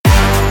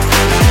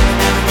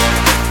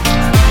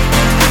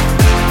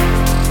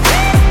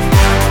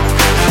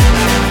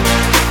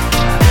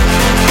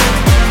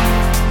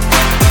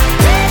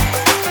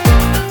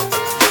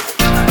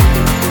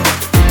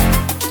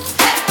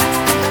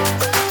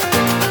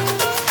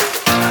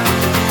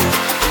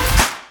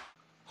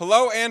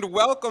Hello and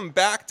welcome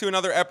back to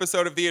another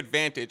episode of The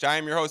Advantage. I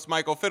am your host,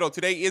 Michael Fiddle.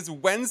 Today is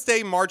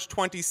Wednesday, March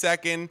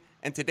 22nd,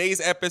 and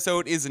today's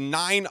episode is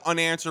 9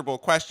 unanswerable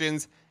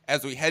questions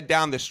as we head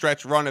down the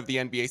stretch run of the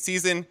NBA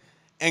season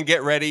and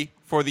get ready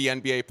for the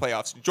NBA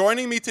playoffs.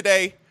 Joining me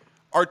today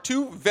are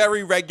two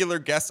very regular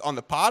guests on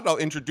the pod. I'll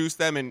introduce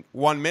them in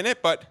 1 minute,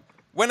 but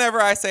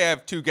whenever I say I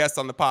have two guests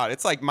on the pod,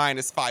 it's like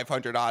minus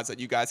 500 odds that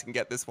you guys can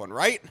get this one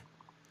right.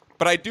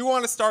 But I do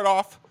want to start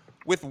off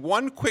with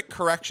one quick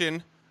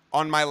correction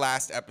on my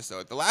last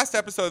episode. The last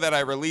episode that I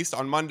released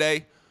on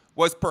Monday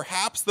was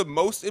perhaps the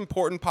most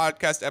important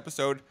podcast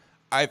episode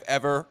I've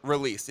ever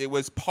released. It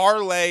was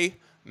Parlay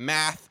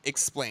Math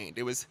Explained.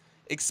 It was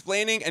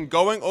explaining and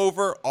going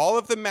over all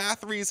of the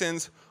math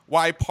reasons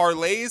why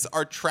parlays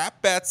are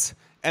trap bets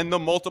and the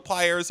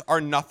multipliers are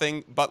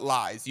nothing but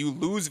lies. You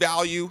lose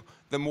value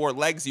the more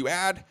legs you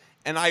add,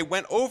 and I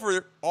went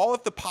over all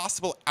of the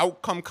possible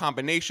outcome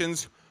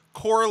combinations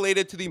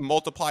correlated to the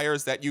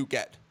multipliers that you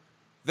get.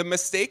 The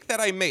mistake that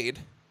I made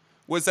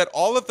was that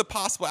all of the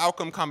possible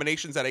outcome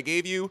combinations that I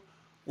gave you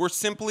were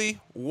simply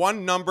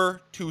one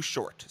number too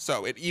short.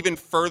 So it even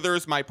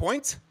furthers my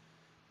point.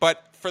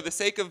 But for the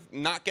sake of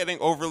not getting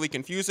overly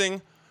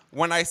confusing,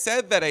 when I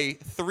said that a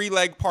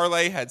 3-leg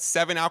parlay had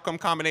 7 outcome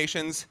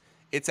combinations,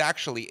 it's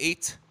actually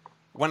 8.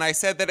 When I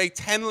said that a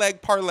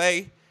 10-leg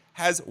parlay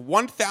has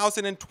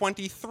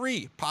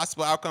 1,023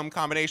 possible outcome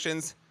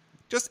combinations,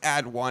 just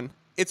add 1.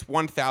 It's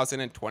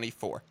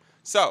 1,024.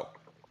 So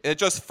it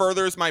just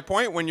furthers my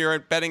point. When you're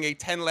betting a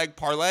 10-leg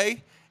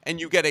parlay and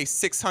you get a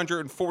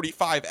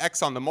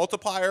 645x on the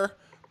multiplier,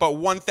 but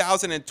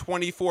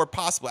 1,024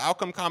 possible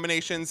outcome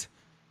combinations,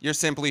 you're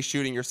simply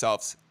shooting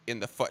yourselves in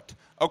the foot.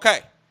 Okay,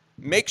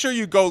 make sure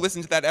you go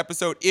listen to that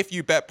episode if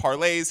you bet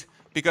parlays,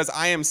 because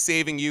I am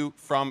saving you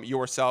from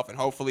yourself and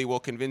hopefully will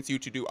convince you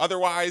to do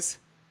otherwise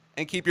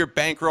and keep your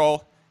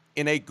bankroll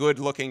in a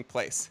good-looking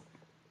place.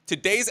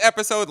 Today's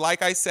episode,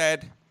 like I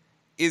said,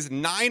 is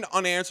 9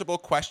 unanswerable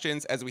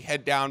questions as we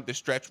head down the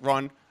stretch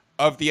run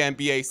of the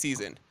NBA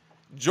season.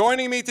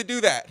 Joining me to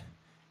do that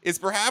is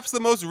perhaps the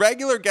most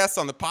regular guest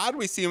on the pod.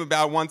 We see him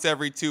about once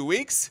every 2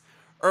 weeks.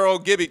 Earl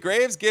Gibby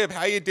Graves. Gib,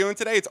 how you doing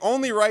today? It's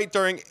only right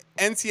during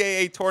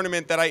NCAA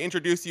tournament that I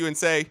introduce you and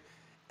say,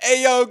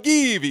 "Hey, yo,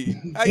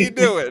 Gibby, how you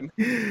doing?"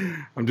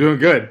 I'm doing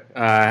good.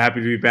 Happy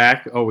to be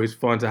back. Always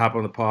fun to hop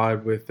on the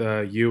pod with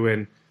you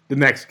and the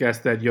next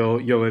guest that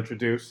you'll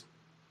introduce.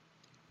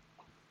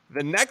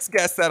 The next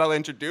guest that I'll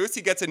introduce,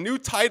 he gets a new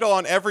title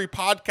on every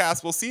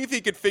podcast. We'll see if he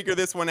could figure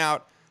this one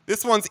out.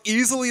 This one's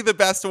easily the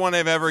best one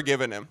I've ever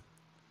given him.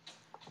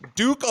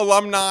 Duke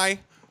alumni,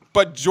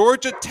 but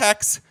Georgia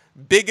Tech's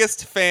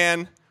biggest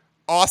fan,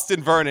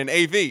 Austin Vernon.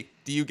 AV,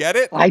 do you get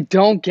it? I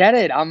don't get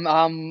it. I'm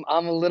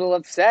a little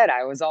upset.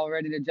 I was all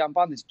ready to jump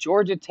on this.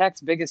 Georgia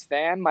Tech's biggest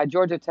fan. My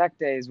Georgia Tech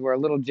days were a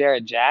little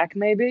Jared Jack,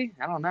 maybe.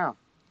 I don't know.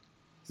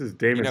 This is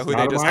Damon. You know who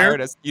they just hired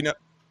as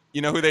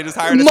you know who they just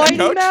hired as Mighty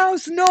head coach?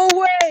 Mouse? No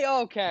way.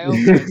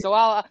 Okay. So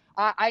I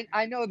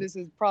know this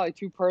is probably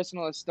too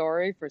personal a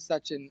story for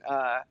such an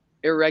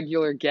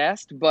irregular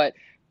guest, but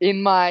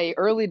in my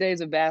early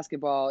days of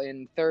basketball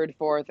in 3rd,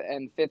 4th,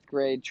 and 5th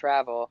grade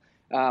travel,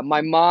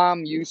 my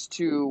mom used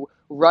to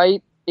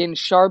write in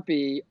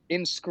Sharpie,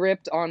 in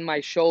script on my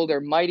shoulder,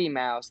 Mighty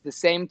Mouse, the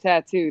same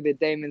tattoo that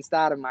Damon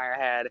Stoudemire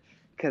had,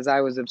 because I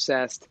was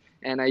obsessed.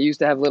 And I used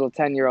to have little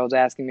 10-year-olds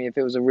asking me if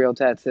it was a real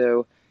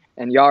tattoo.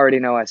 And you already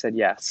know I said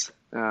yes.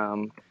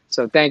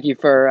 So thank you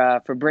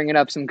for bringing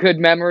up some good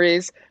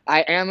memories.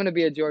 I am going to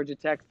be a Georgia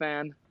Tech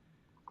fan.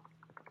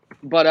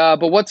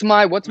 But what's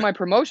my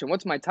promotion?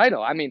 What's my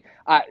title? I mean,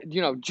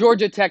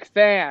 Georgia Tech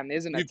fan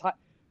isn't a title.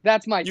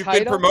 That's my You've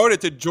title. You've been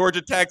promoted to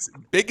Georgia Tech's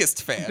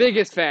biggest fan.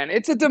 Biggest fan.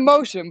 It's a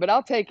demotion, but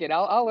I'll take it.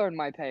 I'll earn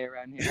my pay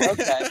around here.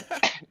 Okay.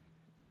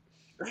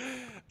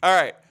 All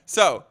right.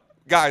 So,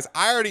 guys,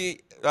 I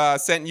already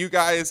sent you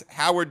guys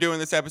how we're doing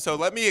this episode.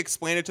 Let me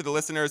explain it to the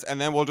listeners, and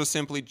then we'll just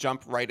simply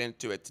jump right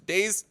into it.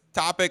 Today's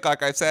topic,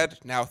 like I said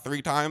now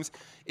 3 times,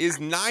 is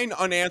 9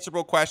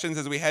 unanswerable questions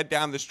as we head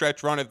down the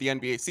stretch run of the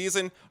NBA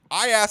season.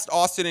 I asked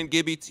Austin and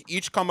Gibby to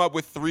each come up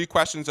with 3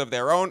 questions of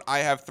their own. I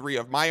have 3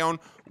 of my own.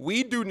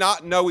 We do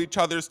not know each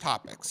other's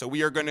topics, so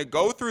we are going to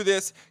go through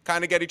this,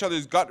 kind of get each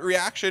other's gut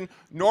reaction.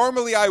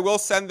 Normally, I will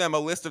send them a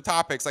list of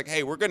topics like,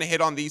 hey, we're going to hit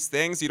on these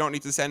things. You don't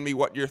need to send me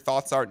what your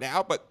thoughts are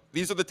now, but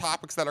these are the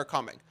topics that are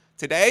coming.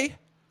 Today,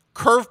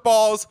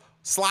 curveballs,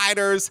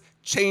 sliders,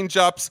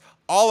 changeups,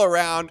 all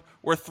around.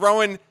 We're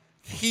throwing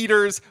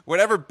heaters,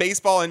 whatever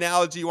baseball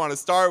analogy you want to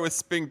start with,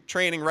 spring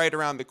training right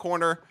around the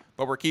corner,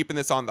 but we're keeping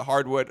this on the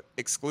hardwood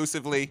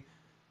exclusively.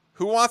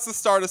 Who wants to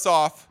start us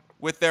off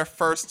with their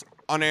first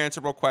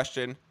unanswerable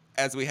question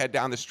as we head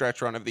down the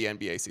stretch run of the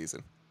NBA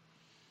season?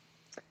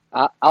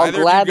 I'll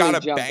gladly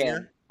jump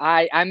in.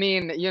 I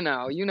mean,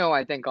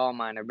 I think all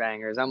mine are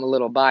bangers. I'm a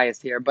little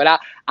biased here, but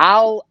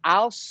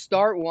I'll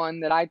start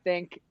one that I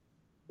think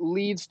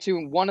leads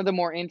to one of the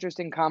more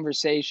interesting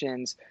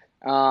conversations,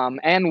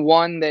 and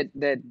one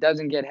that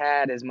doesn't get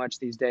had as much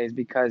these days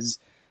because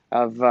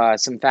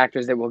some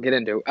factors that we'll get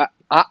into.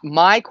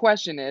 My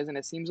question is, and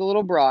it seems a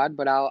little broad,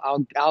 but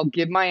I'll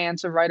give my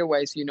answer right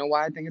away, so you know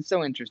why I think it's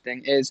so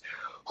interesting. Is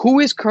who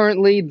is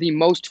currently the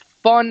most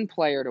fun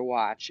player to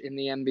watch in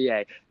the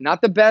NBA?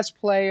 Not the best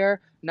player,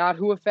 not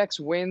who affects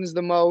wins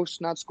the most,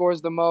 not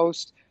scores the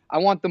most. I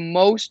want the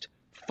most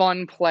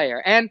fun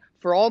player. And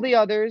for all the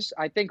others,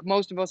 I think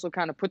most of us will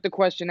kind of put the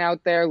question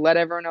out there, let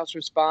everyone else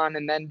respond,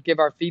 and then give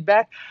our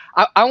feedback.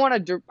 I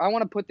want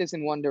to put this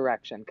in one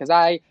direction because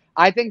I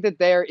think that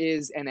there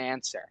is an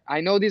answer.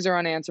 I know these are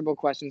unanswerable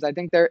questions. I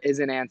think there is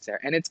an answer,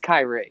 and it's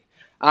Kyrie.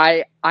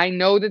 I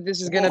know that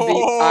this is going to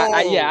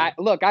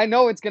be look, I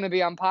know it's going to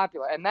be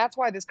unpopular, and that's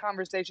why this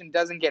conversation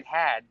doesn't get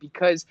had,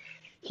 because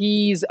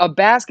he's a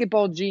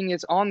basketball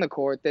genius on the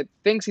court that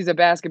thinks he's a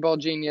basketball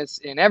genius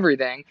in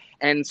everything,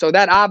 and so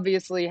that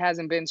obviously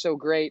hasn't been so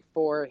great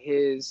for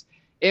his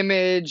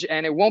image,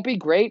 and it won't be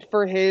great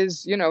for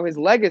his, his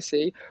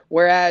legacy.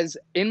 Whereas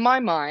in my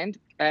mind,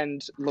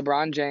 and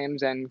LeBron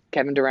James and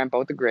Kevin Durant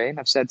both agree, and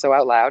I've said so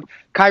out loud,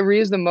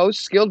 Kyrie is the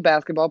most skilled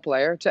basketball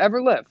player to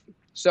ever live.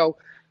 So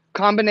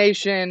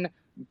combination,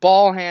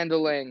 ball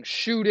handling,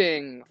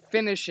 shooting,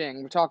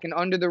 finishing, we're talking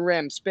under the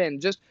rim, spin,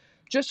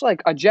 just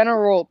like a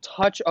general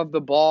touch of the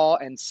ball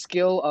and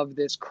skill of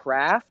this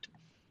craft,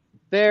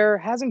 there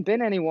hasn't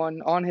been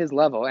anyone on his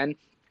level. And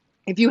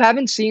if you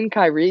haven't seen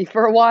Kyrie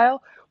for a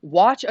while,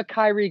 watch a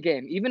Kyrie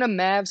game, even a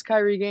Mavs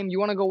Kyrie game. You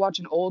want to go watch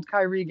an old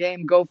Kyrie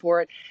game, go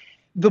for it.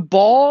 The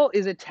ball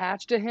is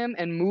attached to him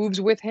and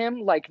moves with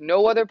him like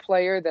no other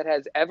player that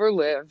has ever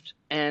lived,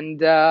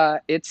 and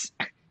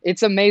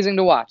it's amazing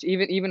to watch,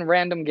 even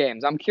random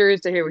games. I'm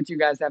curious to hear what you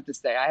guys have to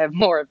say. I have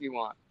more if you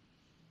want.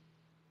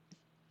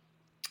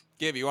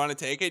 Gib, you want to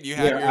take it?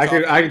 I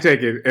can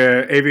take it.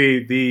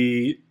 AB,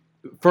 the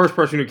first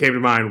person who came to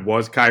mind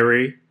was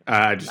Kyrie.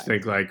 I just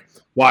think like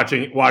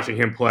watching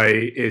him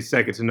play is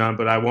second to none.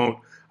 But I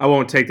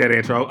won't take that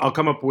answer. I'll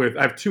come up with.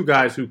 I have two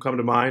guys who come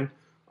to mind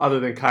other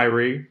than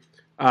Kyrie.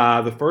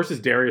 The first is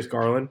Darius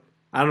Garland.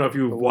 I don't know if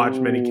you've watched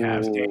many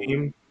Cavs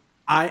games.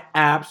 I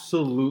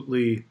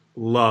absolutely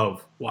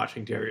love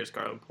watching Darius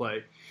Garland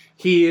play.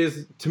 He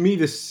is, to me,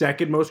 the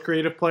second most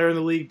creative player in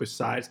the league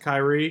besides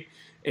Kyrie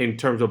in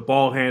terms of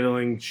ball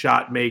handling,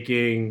 shot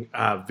making,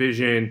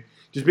 vision.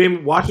 Just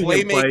watching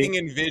him play. Playmaking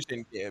and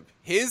vision, Gib.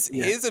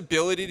 His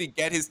ability to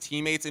get his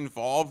teammates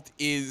involved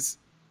is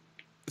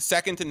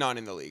second to none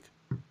in the league.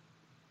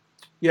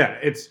 Yeah,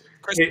 it's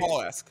Chris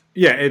Paul-esque.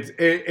 Yeah,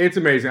 it's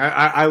amazing.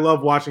 I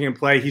love watching him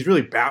play. He's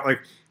really like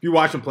if you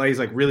watch him play, he's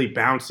like really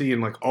bouncy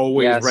and like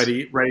always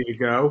ready to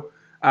go.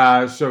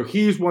 So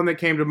he's one that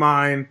came to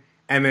mind.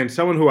 And then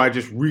someone who I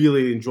just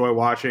really enjoy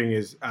watching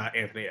is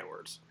Anthony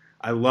Edwards.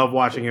 I love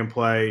watching him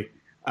play.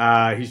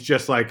 He's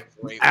just like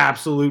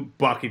absolute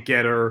bucket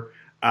getter,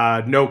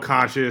 no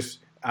conscious,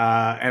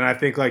 and I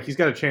think like he's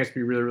got a chance to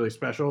be really, really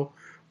special.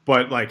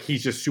 But like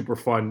he's just super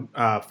fun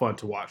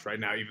to watch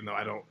right now. Even though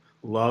I don't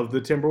love the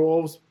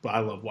Timberwolves, but I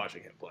love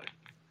watching him play.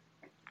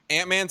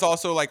 Ant-Man's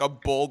also like a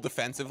bull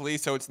defensively,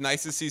 so it's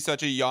nice to see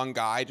such a young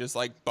guy just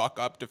like buck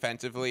up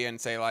defensively and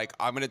say like,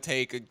 I'm going to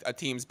take a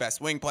team's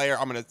best wing player.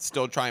 I'm going to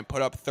still try and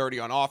put up 30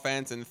 on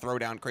offense and throw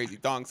down crazy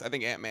dunks. I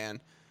think Ant-Man,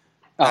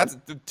 that's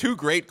two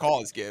great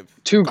calls, Gib.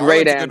 Two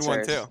great answers. A good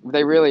one too.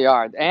 They really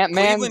are.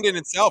 Ant-Man. Cleveland in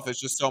itself is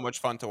just so much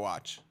fun to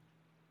watch.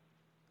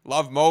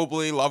 Love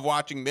Mobley, love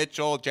watching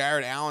Mitchell.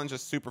 Jared Allen's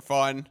just super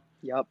fun.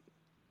 Yep.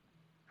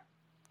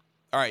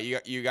 All right,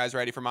 you guys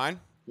ready for mine?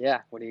 Yeah,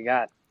 what do you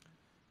got?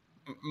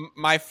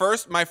 My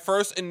first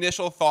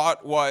initial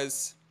thought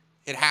was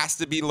it has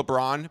to be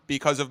LeBron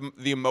because of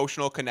the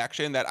emotional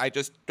connection that I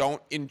just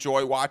don't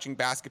enjoy watching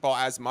basketball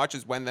as much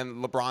as when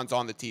then LeBron's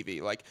on the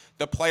TV. Like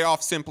the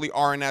playoffs simply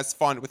aren't as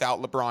fun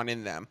without LeBron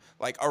in them.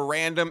 Like a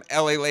random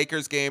LA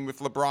Lakers game with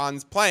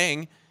LeBron's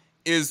playing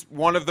is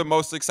one of the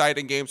most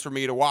exciting games for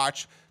me to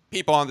watch.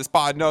 People on this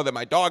pod know that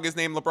my dog is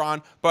named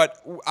LeBron, but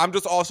I'm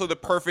just also the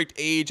perfect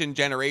age and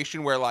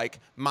generation where like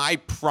my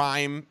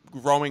prime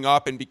growing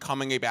up and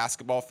becoming a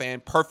basketball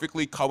fan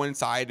perfectly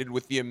coincided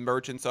with the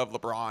emergence of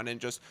LeBron and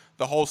just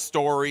the whole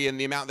story and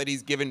the amount that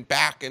he's given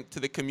back to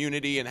the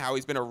community and how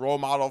he's been a role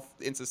model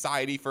in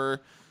society for,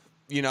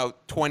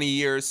 20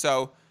 years.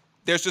 So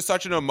there's just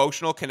such an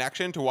emotional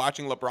connection to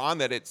watching LeBron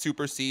that it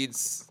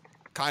supersedes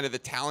kind of the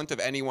talent of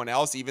anyone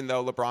else, even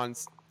though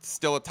LeBron's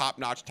still a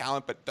top-notch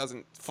talent, but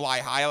doesn't fly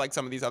high like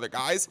some of these other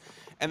guys.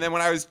 And then when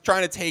I was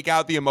trying to take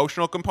out the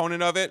emotional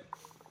component of it,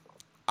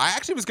 I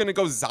actually was going to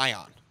go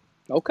Zion.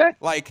 Okay.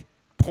 Like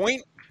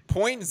point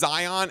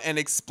Zion and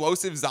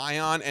explosive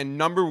Zion and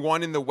number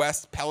one in the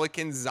West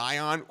Pelicans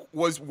Zion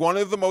was one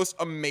of the most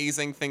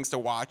amazing things to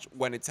watch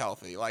when it's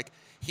healthy. Like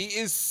he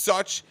is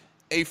such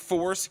a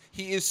force.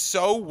 He is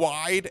so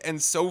wide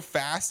and so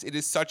fast. It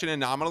is such an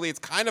anomaly. It's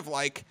kind of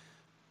like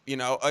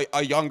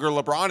a younger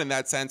LeBron in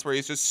that sense, where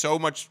he's just so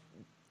much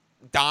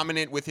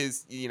dominant with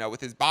his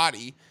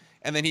body.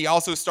 And then he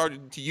also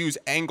started to use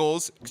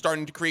angles,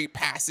 starting to create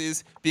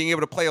passes, being able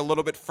to play a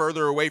little bit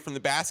further away from the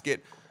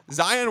basket.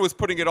 Zion was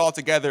putting it all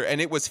together, and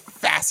it was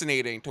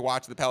fascinating to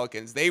watch the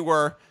Pelicans. They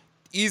were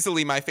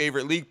easily my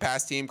favorite League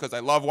Pass team because I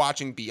love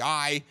watching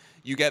BI.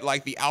 You get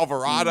like the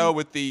Alvarado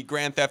with the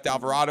Grand Theft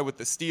Alvarado with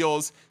the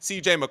steals.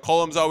 CJ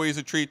McCollum's always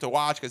a treat to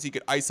watch because he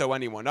could ISO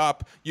anyone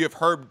up. You have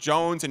Herb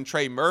Jones and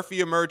Trey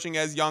Murphy emerging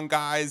as young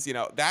guys. You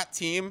know, that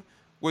team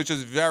was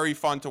just very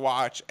fun to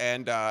watch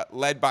and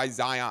led by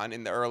Zion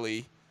in the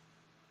early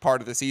part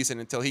of the season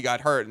until he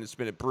got hurt, and it's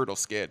been a brutal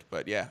skid.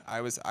 But yeah,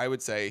 I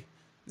would say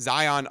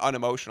Zion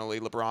unemotionally,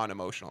 LeBron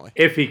emotionally.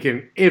 If he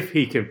can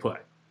play.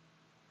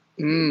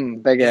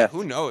 Big Yeah, if.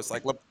 who knows?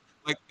 Like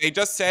they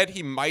just said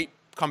he might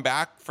come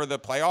back for the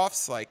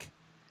playoffs. Like,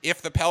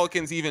 if the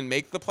Pelicans even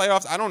make the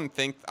playoffs, I don't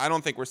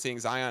think we're seeing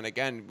Zion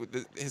again.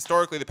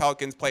 Historically, the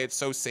Pelicans play it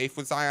so safe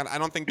with Zion. I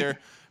don't think they're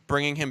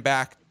bringing him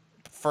back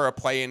for a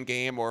play-in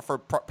game or for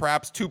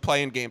perhaps 2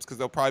 play-in games because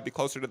they'll probably be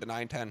closer to the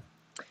 9-10.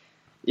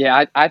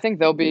 Yeah, I think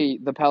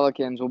the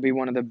Pelicans will be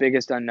one of the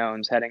biggest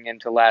unknowns heading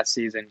into last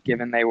season,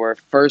 given they were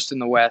first in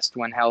the West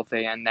when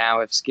healthy and now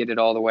have skidded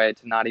all the way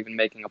to not even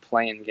making a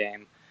play-in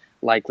game,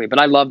 likely. But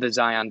I love the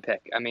Zion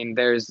pick. I mean,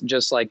 there's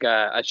just like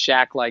a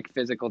Shaq-like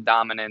physical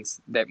dominance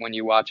that when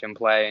you watch him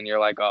play and you're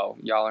like, oh,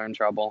 y'all are in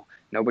trouble.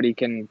 Nobody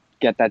can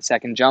get that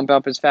second jump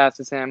up as fast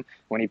as him.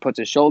 When he puts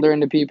his shoulder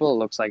into people, it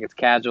looks like it's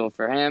casual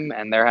for him,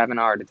 and they're having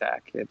a heart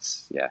attack.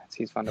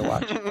 He's fun to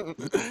watch.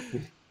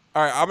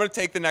 All right, I'm going to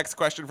take the next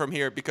question from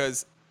here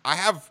because I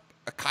have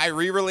a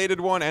Kyrie-related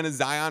one and a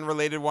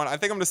Zion-related one. I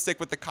think I'm going to stick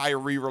with the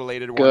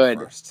Kyrie-related one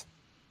first.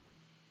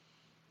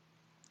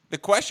 The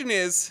question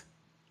is,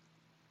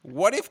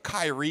 what if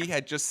Kyrie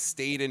had just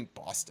stayed in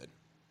Boston?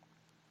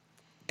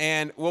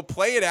 And we'll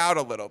play it out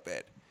a little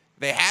bit.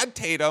 They had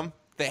Tatum,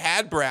 they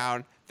had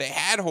Brown, they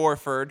had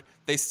Horford.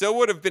 They still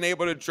would have been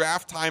able to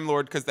draft Time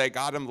Lord because they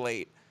got him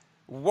late.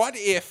 What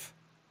if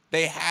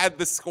they had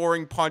the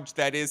scoring punch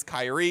that is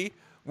Kyrie?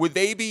 Would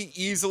they be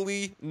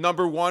easily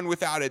number one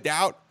without a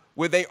doubt?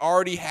 Would they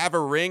already have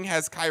a ring?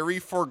 Has Kyrie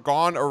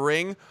forgone a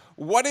ring?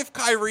 What if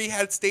Kyrie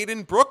had stayed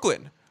in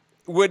Brooklyn?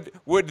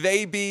 Would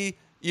they be,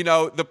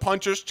 the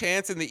puncher's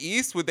chance in the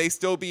East? Would they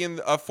still be in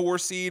a 4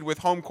 seed with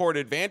home court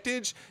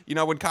advantage?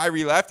 When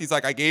Kyrie left, he's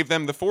like, I gave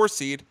them the 4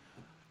 seed.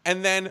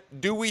 And then,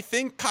 do we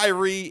think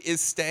Kyrie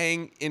is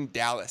staying in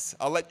Dallas?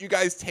 I'll let you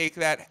guys take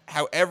that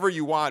however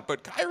you want,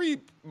 but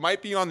Kyrie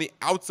might be on the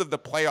outs of the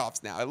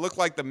playoffs now. It looked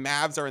like the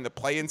Mavs are in the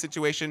play-in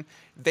situation.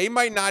 They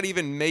might not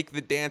even make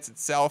the dance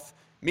itself.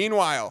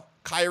 Meanwhile,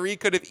 Kyrie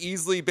could have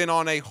easily been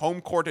on a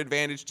home court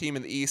advantage team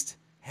in the East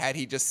had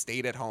he just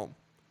stayed at home.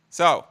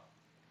 So,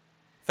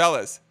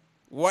 fellas,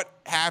 what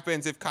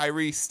happens if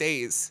Kyrie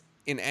stays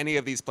in any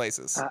of these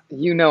places? I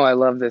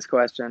love this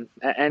question.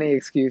 Any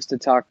excuse to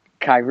talk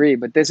Kyrie,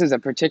 but this is a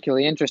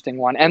particularly interesting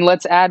one. And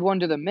let's add one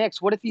to the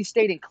mix. What if he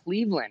stayed in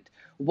Cleveland?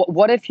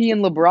 What if he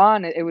and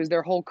LeBron, it was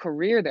their whole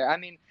career there? I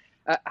mean,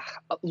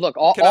 look,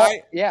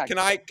 Can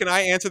I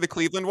answer the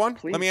Cleveland one?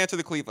 Please. Let me answer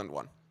the Cleveland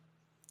one.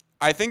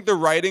 I think the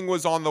writing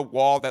was on the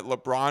wall that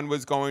LeBron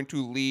was going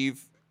to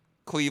leave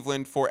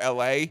Cleveland for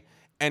LA,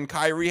 and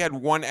Kyrie had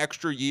 1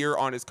 extra year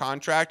on his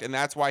contract, and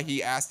that's why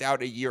he asked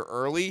out a year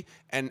early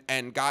and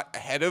got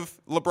ahead of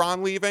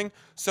LeBron leaving.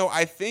 So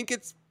I think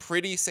it's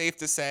pretty safe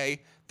to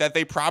say that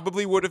they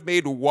probably would have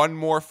made one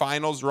more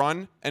finals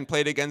run and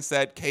played against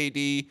that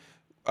KD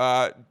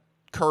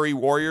Curry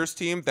Warriors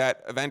team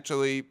that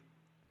eventually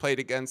played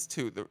against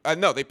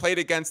they played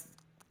against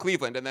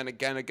Cleveland and then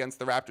again against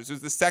the Raptors. It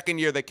was the second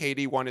year that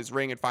KD won his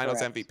ring and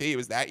finals MVP. It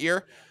was that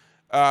year.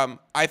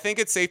 I think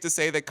it's safe to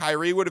say that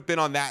Kyrie would have been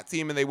on that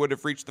team and they would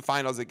have reached the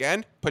finals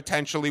again,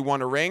 potentially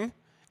won a ring.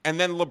 And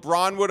then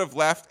LeBron would have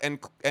left and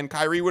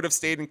Kyrie would have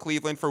stayed in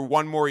Cleveland for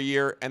 1 more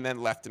year and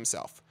then left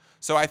himself.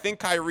 So I think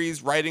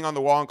Kyrie's writing on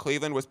the wall in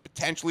Cleveland was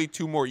potentially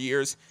 2 more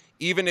years,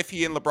 even if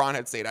he and LeBron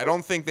had stayed. I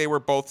don't think they were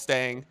both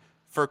staying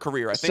for a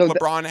career. I think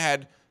LeBron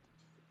had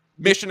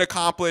mission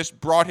accomplished,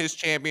 brought his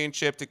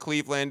championship to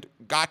Cleveland,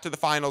 got to the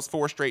finals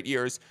 4 straight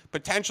years,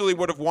 potentially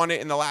would have won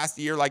it in the last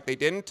year like they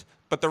didn't,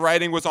 but the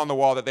writing was on the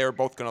wall that they were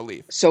both going to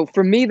leave. So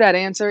for me, that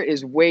answer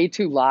is way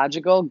too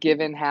logical,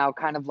 given how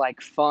kind of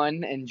like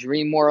fun and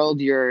dream world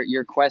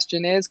your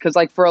question is. Because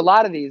like for a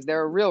lot of these,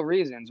 there are real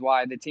reasons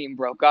why the team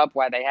broke up,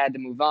 why they had to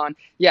move on.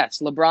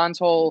 Yes, LeBron's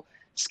whole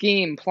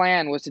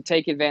plan was to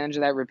take advantage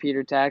of that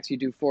repeater tax. You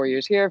do 4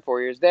 years here,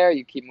 4 years there,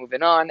 you keep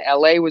moving on.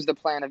 LA was the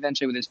plan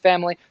eventually with his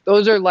family.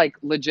 Those are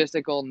like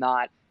logistical,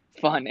 not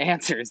fun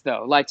answers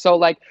though.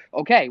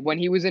 Okay, when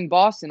he was in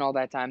Boston all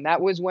that time,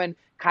 that was when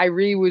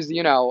Kyrie was,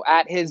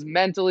 at his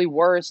mentally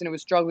worst and it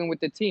was struggling with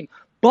the team.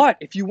 But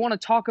if you want to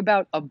talk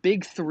about a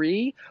big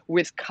 3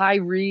 with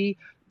Kyrie,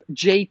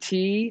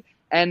 JT,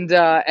 and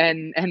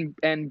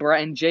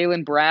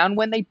Jaylen Brown,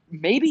 when they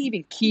maybe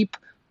even keep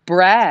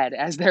Brad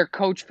as their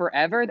coach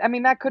forever, I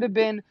mean, that could have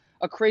been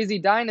a crazy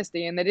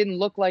dynasty, and they didn't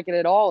look like it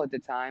at all at the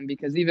time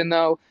because even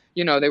though,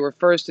 they were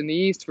first in the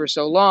East for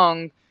so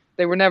long,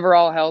 they were never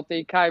all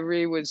healthy.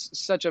 Kyrie was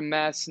such a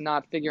mess,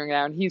 not figuring it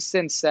out. And he's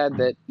since said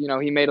that,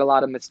 he made a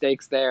lot of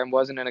mistakes there and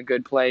wasn't in a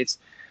good place.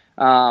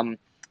 But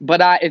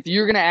if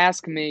you're going to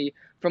ask me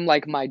from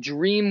like my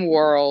dream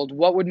world,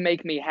 what would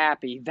make me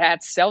happy?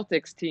 That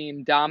Celtics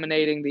team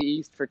dominating the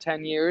East for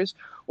 10 years,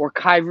 or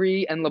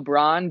Kyrie and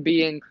LeBron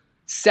being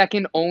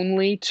second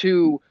only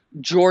to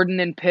Jordan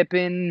and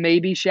Pippen,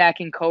 maybe Shaq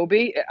and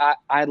Kobe.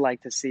 I'd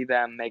like to see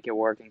them make it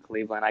work in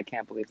Cleveland. I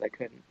can't believe they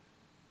couldn't.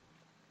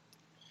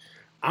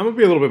 I'm gonna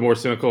be a little bit more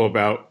cynical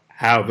about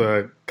how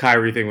the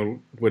Kyrie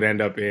thing would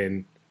end up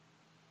in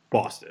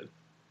Boston,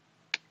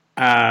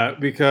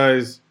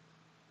 because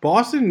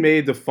Boston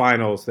made the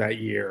finals that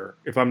year,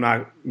 if I'm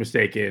not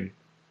mistaken,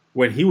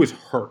 when he was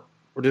hurt.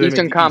 Or did Eastern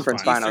they make the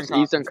Conference East Finals?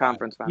 Finals. Eastern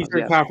Conference Finals. Eastern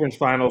Yes. Conference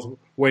Finals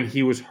when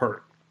he was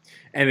hurt,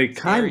 and it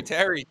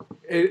Terry.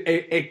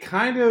 It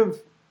kind of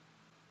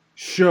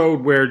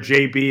showed where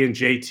JB and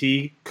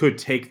JT could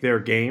take their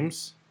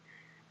games.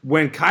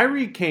 When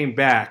Kyrie came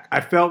back, I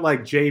felt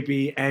like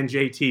JB and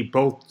JT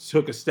both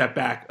took a step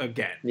back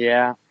again.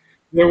 Yeah.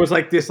 There was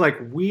like this like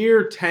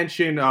weird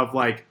tension of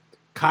like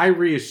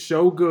Kyrie is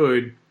so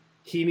good,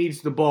 he needs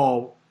the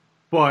ball,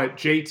 but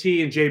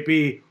JT and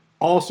JB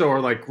also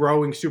are like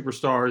growing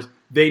superstars.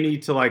 They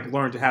need to like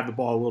learn to have the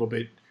ball a little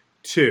bit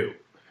too.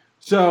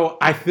 So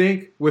I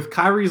think with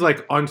Kyrie's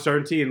like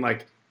uncertainty and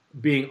like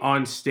being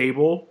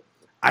unstable,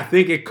 I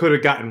think it could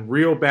have gotten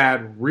real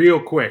bad real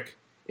quick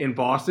in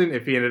Boston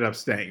if he ended up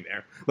staying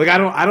there. Like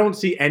I don't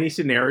see any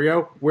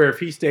scenario where if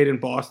he stayed in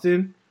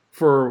Boston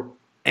for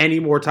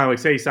any more time, like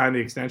say he signed the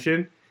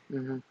extension,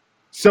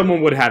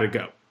 someone would have had to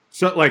go.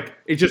 So like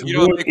it just you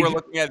don't think we're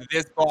looking at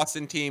this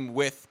Boston team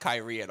with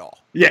Kyrie at all?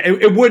 Yeah,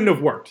 it wouldn't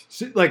have worked.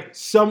 Like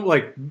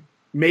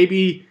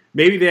maybe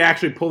they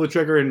actually pull the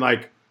trigger and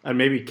like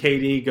maybe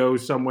KD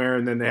goes somewhere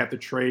and then they have to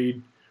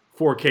trade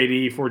for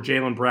KD for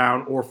Jaylen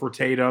Brown or for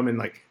Tatum and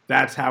like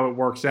that's how it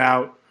works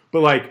out.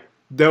 But like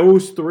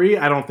those three,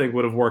 I don't think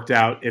would have worked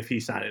out if he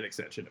signed an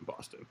extension in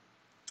Boston.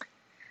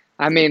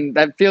 I mean,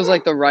 that feels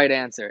like the right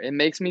answer. It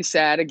makes me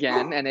sad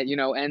again, and it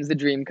ends the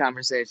dream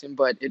conversation.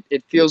 But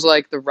it feels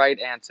like the right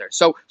answer.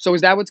 So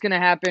is that what's going to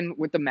happen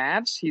with the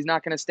Mavs? He's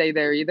not going to stay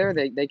there either.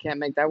 They can't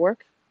make that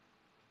work.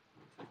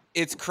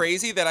 It's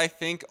crazy that I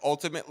think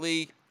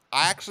ultimately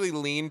I actually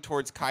lean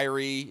towards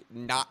Kyrie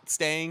not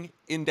staying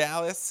in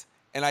Dallas,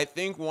 and I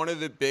think one of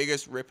the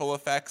biggest ripple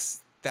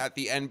effects that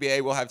the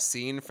NBA will have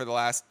seen for the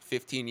last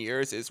 15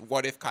 years is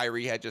what if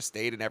Kyrie had just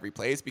stayed in every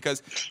place?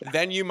 Because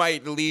then you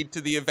might lead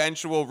to the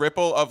eventual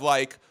ripple of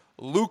like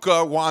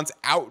Luka wants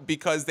out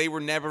because they were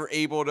never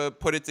able to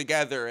put it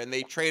together and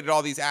they traded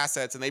all these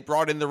assets and they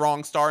brought in the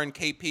wrong star in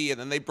KP and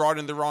then they brought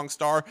in the wrong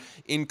star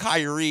in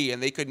Kyrie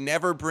and they could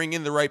never bring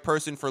in the right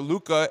person for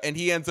Luka and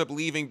he ends up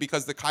leaving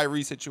because the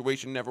Kyrie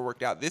situation never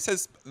worked out. This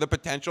has the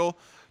potential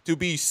to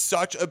be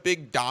such a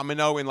big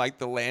domino in like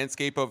the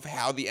landscape of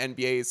how the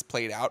NBA is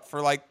played out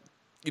for like,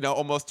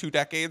 almost 2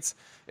 decades.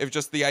 If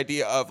just the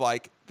idea of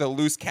like the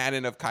loose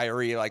cannon of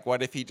Kyrie, like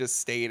what if he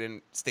just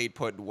stayed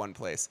put in one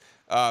place?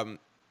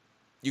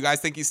 You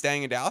guys think he's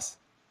staying in Dallas?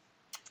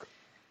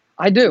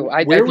 I do.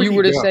 If you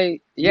were to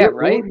say,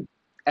 right?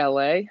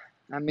 LA.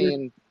 I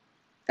mean,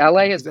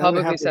 LA has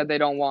publicly said they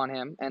don't want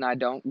him, and I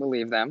don't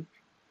believe them.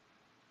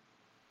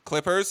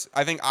 Clippers.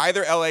 I think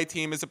either LA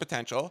team is a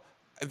potential.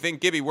 I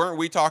think, Gibby, weren't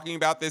we talking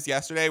about this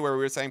yesterday where we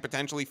were saying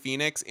potentially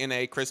Phoenix in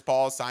a Chris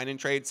Paul sign and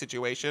trade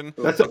situation?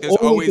 There's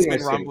always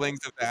been rumblings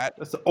of that.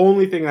 That's the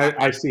only thing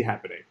I see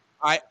happening.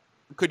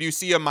 Could you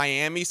see a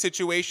Miami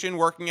situation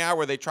working out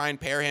where they try and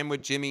pair him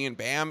with Jimmy and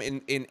Bam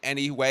in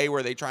any way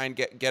where they try and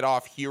get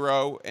off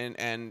Hero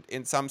and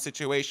in some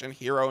situation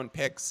Hero and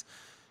picks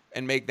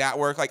and make that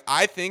work? Like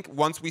I think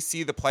once we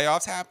see the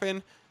playoffs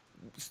happen,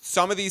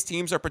 some of these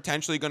teams are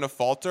potentially going to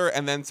falter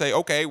and then say,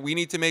 okay, we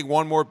need to make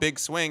one more big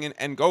swing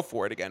and go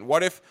for it again.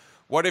 What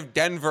if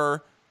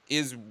Denver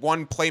is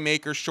one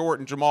playmaker short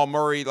and Jamal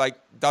Murray like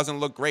doesn't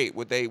look great?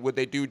 Would they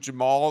do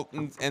Jamal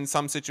in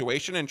some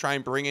situation and try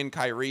and bring in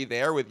Kyrie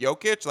there with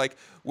Jokic? Like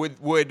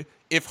would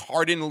if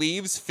Harden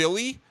leaves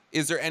Philly,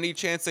 is there any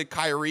chance that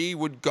Kyrie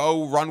would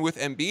go run with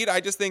Embiid? I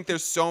just think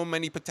there's so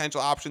many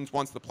potential options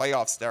once the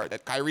playoffs start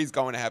that Kyrie's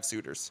going to have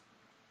suitors.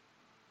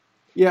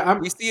 Yeah,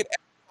 we see it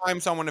every time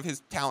someone of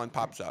his talent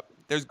pops up.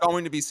 There's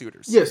going to be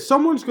suitors. Yeah,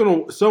 someone's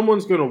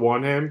gonna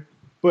want him,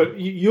 but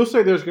you'll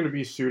say there's gonna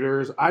be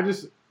suitors. I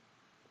just,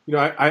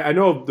 I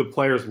know the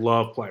players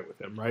love playing with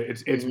him, right?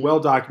 It's well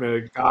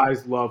documented.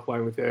 Guys love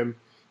playing with him.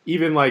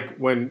 Even like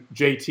when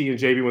JT and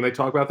JB, when they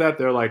talk about that,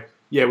 they're like,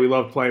 yeah, we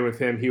love playing with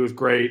him. He was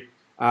great.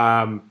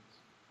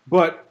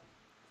 But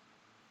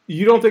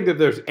you don't think that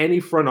there's any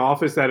front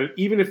office that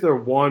even if they're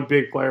one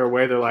big player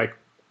away, they're like,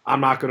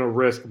 I'm not going to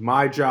risk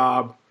my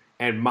job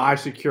and my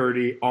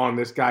security on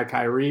this guy,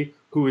 Kyrie,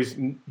 who has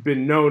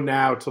been known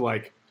now to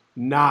like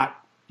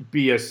not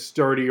be a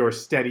sturdy or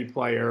steady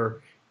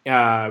player,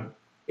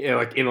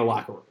 like in a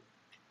locker room.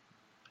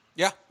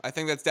 Yeah, I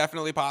think that's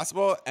definitely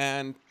possible.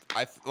 And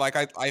I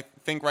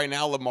think right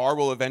now Lamar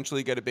will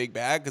eventually get a big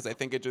bag because I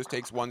think it just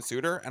takes one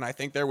suitor. And I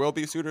think there will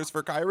be suitors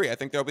for Kyrie. I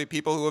think there'll be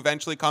people who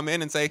eventually come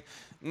in and say,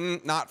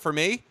 not for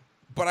me.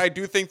 But I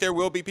do think there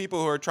will be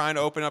people who are trying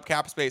to open up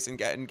cap space and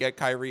get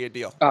Kyrie a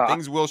deal. Uh,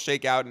 Things will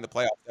shake out in the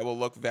playoffs that will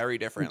look very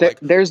different. Like,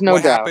 there's no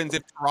what doubt. happens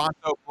if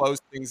Toronto blows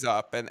things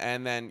up,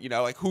 and then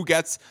like who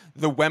gets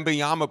the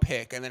Wembanyama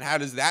pick, and then how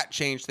does that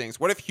change things?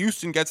 What if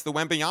Houston gets the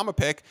Wembanyama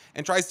pick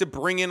and tries to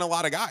bring in a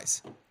lot of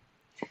guys?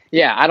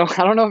 Yeah, I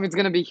don't know if it's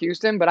going to be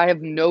Houston, but I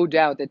have no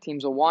doubt that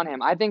teams will want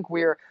him. I think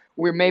we're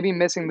maybe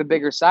missing the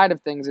bigger side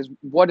of things is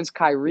what does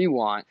Kyrie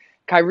want?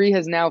 Kyrie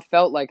has now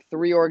felt like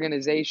three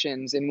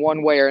organizations in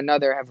one way or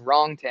another have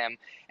wronged him.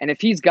 And if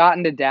he's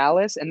gotten to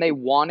Dallas and they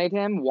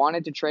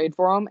wanted to trade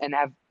for him and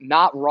have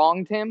not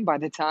wronged him by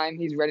the time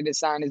he's ready to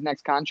sign his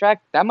next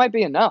contract, that might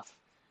be enough.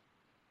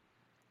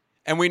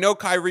 And we know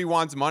Kyrie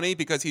wants money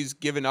because he's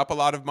given up a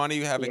lot of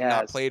money, having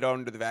not Yes. played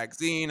under the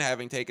vaccine,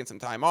 having taken some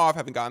time off,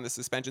 having gotten the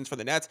suspensions for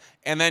the Nets.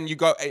 And then you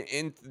go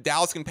in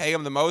Dallas can pay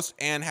him the most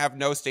and have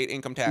no state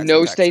income tax.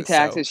 No in state Texas.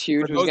 tax So is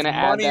huge. for Was those going to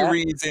add money that.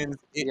 reasons,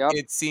 Yep.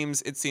 it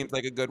seems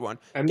like a good one.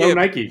 And no Gib,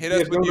 Nike. hit He us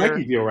has no with your.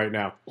 Nike deal right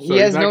now. He So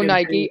he's has not no getting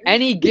Nike, paid.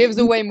 and he gives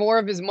away more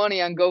of his money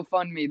on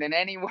GoFundMe than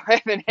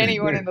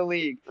anyone in the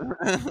league.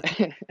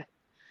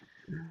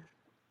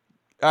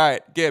 All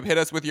right, Gib, hit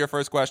us with your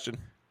first question.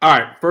 All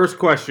right, first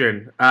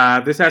question.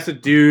 This has to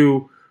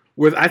do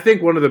with, I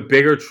think, one of the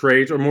bigger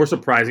trades or more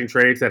surprising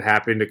trades that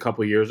happened a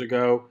couple years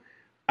ago.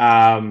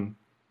 And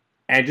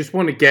just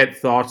want to get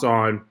thoughts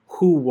on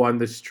who won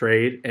this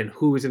trade and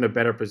who is in a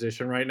better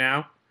position right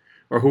now.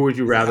 Or who would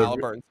you rather?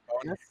 Halliburton.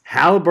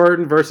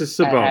 Halliburton versus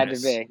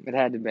Sabonis. It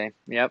had to be.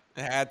 Yep.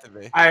 It had to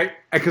be.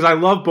 Because I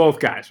love both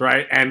guys,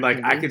 right? And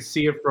like I Mhm. could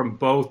see it from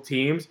both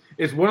teams.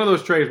 It's one of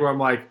those trades where I'm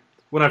like,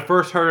 when I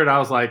first heard it, I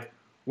was like,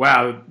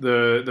 wow,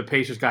 the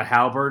Pacers got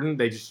Halliburton.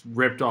 They just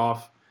ripped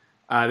off.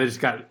 They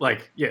just got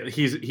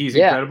he's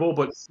incredible.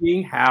 But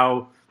seeing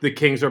how the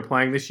Kings are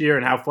playing this year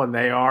and how fun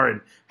they are and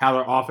how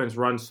their offense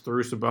runs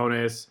through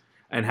Sabonis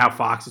and how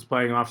Fox is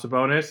playing off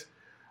Sabonis,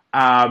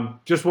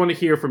 just want to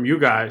hear from you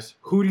guys.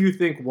 Who do you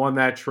think won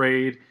that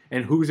trade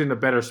and who's in the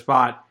better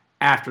spot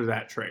after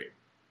that trade?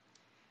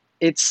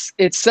 It's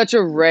such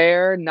a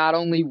rare not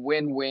only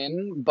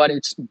win-win, but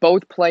it's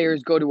both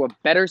players go to a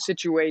better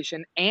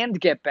situation and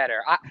get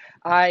better.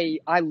 I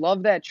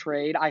love that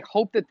trade. I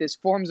hope that this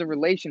forms a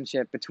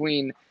relationship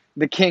between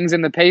the Kings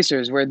and the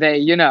Pacers where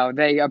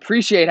they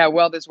appreciate how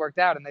well this worked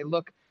out and they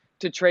look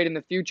to trade in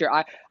the future.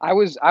 I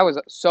was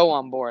so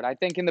on board. I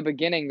think in the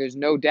beginning there's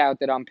no doubt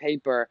that on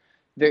paper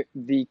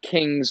the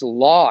Kings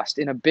lost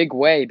in a big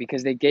way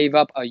because they gave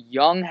up a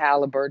young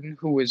Halliburton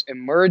who was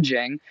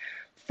emerging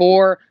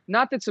for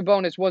not that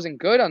Sabonis wasn't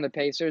good on the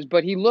Pacers,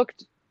 but he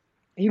looked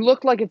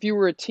like if you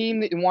were a team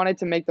that wanted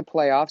to make the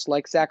playoffs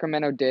like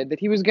Sacramento did, that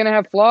he was going to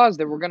have flaws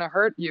that were going to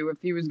hurt you if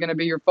he was going to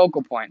be your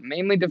focal point,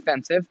 mainly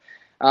defensive.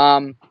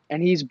 And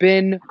he's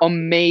been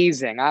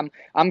amazing.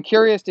 I'm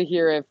curious to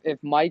hear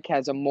if Mike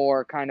has a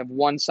more kind of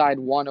one side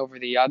one over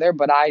the other,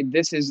 but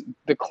this is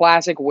the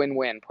classic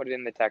win-win. Put it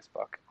in the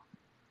textbook.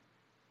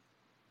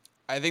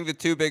 I think the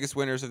two biggest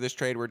winners of this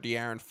trade were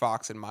De'Aaron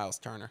Fox and Miles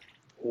Turner.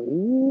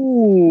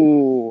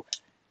 Ooh.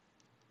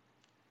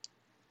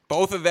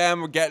 Both of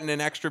them were getting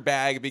an extra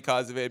bag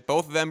because of it.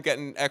 Both of them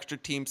getting extra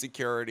team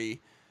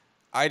security.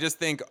 I just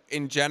think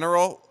in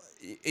general,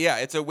 yeah,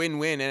 it's a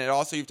win-win. And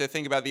also you have to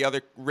think about the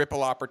other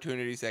ripple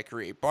opportunities that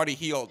create. Buddy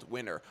Hield,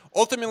 winner.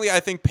 Ultimately, I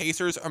think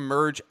Pacers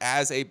emerge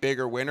as a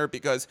bigger winner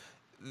because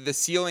the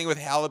ceiling with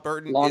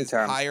Halliburton is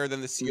higher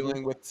than the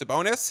ceiling with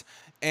Sabonis.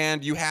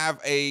 And you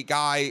have a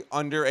guy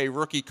under a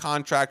rookie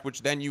contract,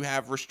 which then you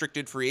have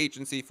restricted free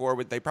agency for,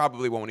 which they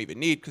probably won't even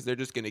need because they're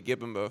just going to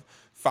give him a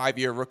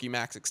 5-year rookie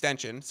max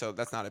extension. So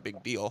that's not a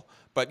big deal.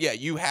 But yeah,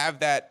 you have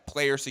that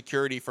player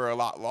security for a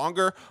lot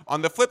longer.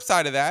 On the flip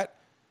side of that,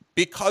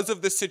 because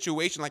of the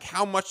situation, like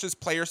how much does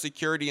player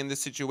security in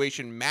this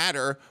situation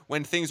matter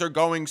when things are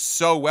going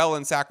so well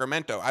in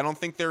Sacramento? I don't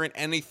think they're in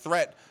any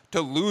threat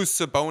to lose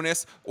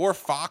Sabonis or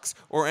Fox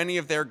or any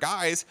of their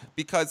guys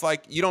because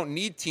like you don't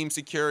need team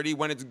security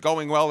when it's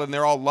going well and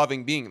they're all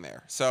loving being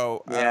there.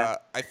 So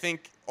I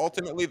think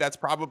ultimately that's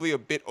probably a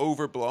bit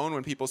overblown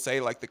when people say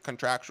like the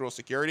contractual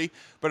security.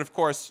 But of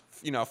course,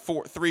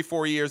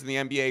 3-4 years in the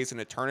NBA is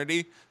an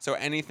eternity. So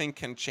anything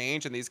can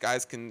change and these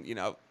guys can,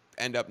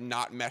 end up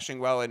not meshing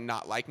well and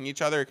not liking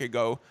each other. It could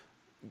go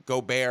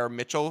Gobert,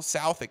 Mitchell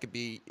south. It could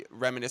be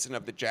reminiscent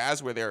of the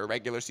Jazz where they're a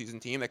regular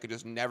season team that could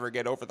just never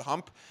get over the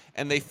hump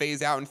and they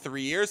phase out in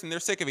 3 years and they're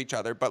sick of each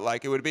other. But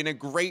like it would have been a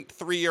great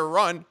 3-year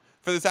run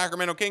for the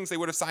Sacramento Kings. They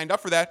would have signed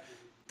up for that.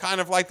 Kind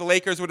of like the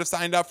Lakers would have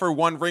signed up for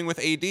one ring with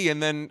AD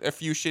and then a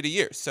few shitty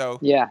years. So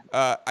yeah,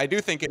 I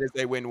do think it is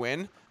a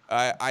win-win.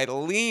 I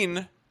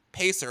lean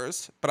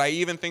Pacers, but I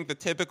even think the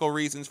typical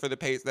reasons for that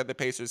the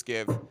Pacers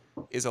give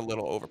is a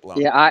little overblown.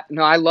 Yeah,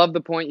 I love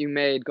the point you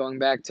made going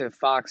back to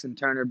Fox and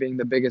Turner being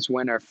the biggest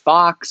winner.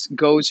 Fox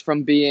goes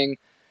from being,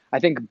 I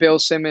think, Bill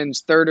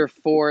Simmons' third or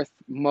fourth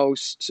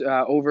most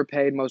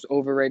overpaid, most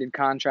overrated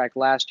contract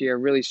last year,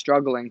 really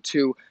struggling,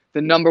 to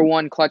the number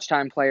one clutch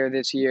time player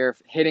this year,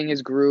 hitting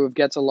his groove,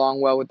 gets along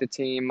well with the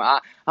team.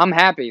 I'm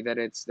happy that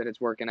it's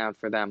working out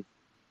for them.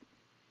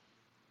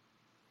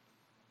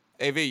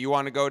 AV, you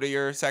want to go to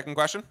your second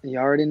question? You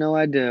already know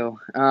I do.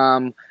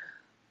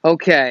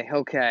 Okay.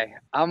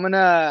 I'm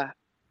gonna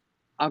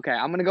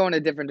go in a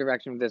different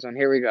direction with this one.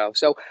 Here we go.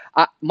 So,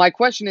 my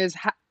question is,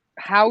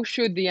 how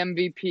should the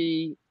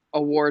MVP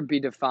award be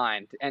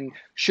defined, and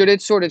should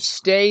it sort of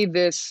stay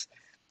this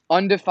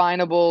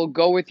undefinable,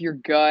 go with your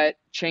gut,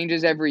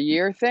 changes every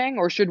year thing,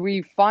 or should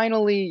we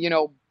finally,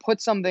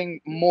 put something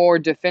more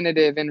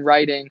definitive in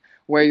writing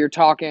where you're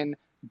talking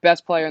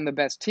best player in the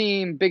best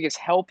team, biggest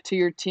help to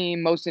your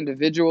team, most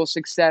individual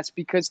success?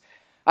 Because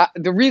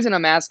the reason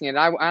I'm asking it,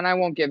 and I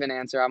won't give an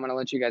answer, I'm going to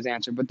let you guys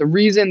answer, but the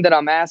reason that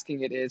I'm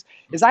asking it is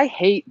I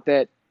hate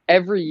that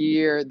every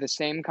year the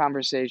same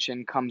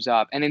conversation comes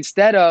up, and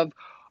instead of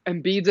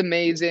Embiid's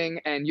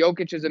amazing and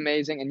Jokic is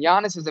amazing and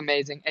Giannis is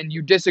amazing, and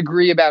you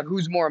disagree about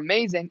who's more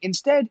amazing.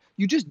 Instead,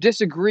 you just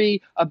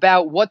disagree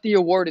about what the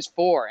award is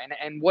for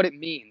and what it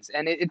means.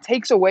 And it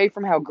takes away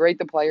from how great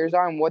the players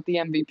are and what the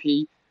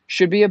MVP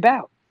should be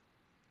about.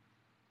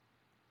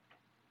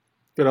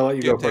 Good, I'll let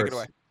you go Take first. it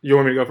away. You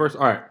want me to go first?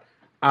 All right.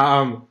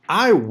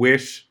 I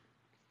wish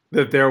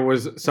that there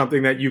was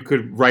something that you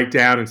could write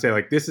down and say,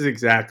 like, this is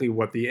exactly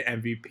what the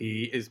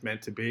MVP is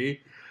meant to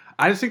be.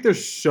 I just think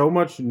there's so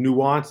much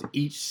nuance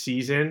each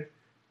season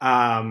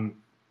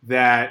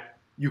that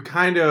you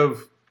kind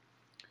of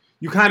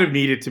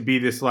need it to be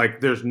this, like,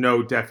 there's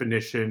no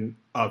definition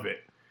of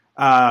it.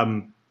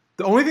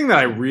 The only thing that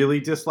I really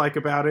dislike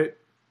about it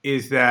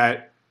is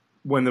that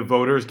when the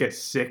voters get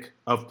sick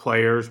of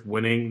players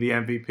winning the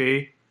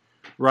MVP,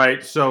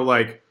 right? So,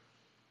 like,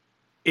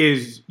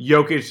 is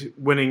Jokic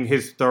winning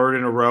his third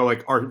in a row?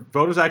 Like, are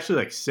voters actually,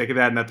 like, sick of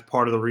that? And that's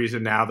part of the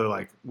reason now they're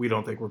like, we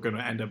don't think we're going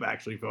to end up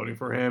actually voting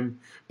for him.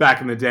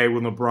 Back in the day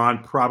when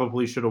LeBron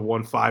probably should have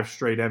won 5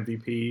 straight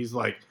MVPs,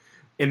 like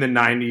in the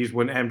 90s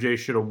when MJ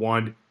should have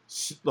won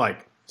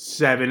like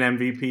 7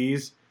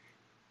 MVPs.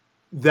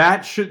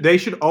 They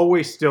should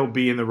always still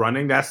be in the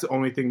running. That's the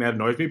only thing that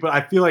annoys me. But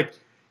I feel like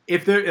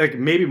if there, like,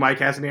 maybe Mike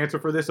has an answer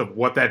for this of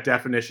what that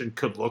definition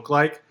could look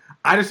like.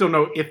 I just don't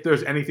know if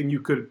there's anything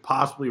you could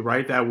possibly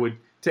write that would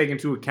take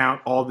into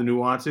account all the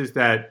nuances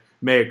that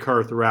may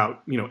occur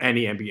throughout,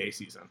 any NBA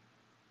season.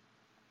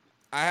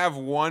 I have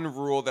one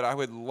rule that I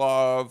would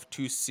love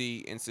to see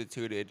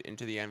instituted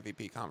into the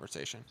MVP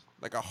conversation.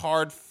 Like a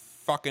hard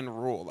fucking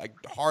rule, like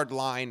hard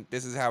line.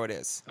 This is how it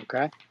is.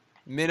 Okay.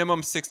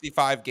 Minimum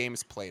 65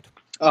 games played.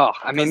 Oh,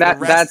 I mean,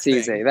 that's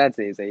easy. That's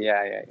easy.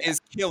 Yeah. Is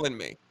killing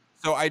me.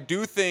 So I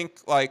do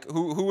think, like,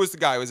 who was the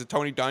guy? Was it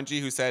Tony Dungy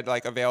who said,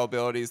 like,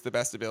 availability is the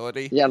best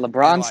ability? Yeah,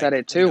 LeBron and, like, said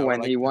it too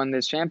when he won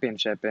this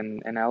championship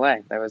in LA.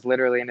 That was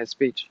literally in his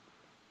speech.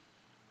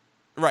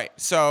 Right.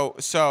 So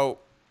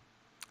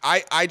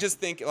I just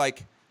think,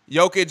 like,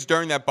 Jokic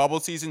during that bubble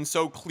season,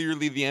 so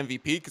clearly the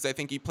MVP because I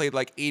think he played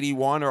like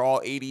 81 or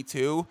all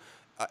 82.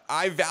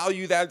 I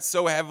value that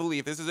so heavily.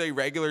 If this is a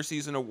regular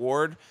season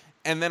award,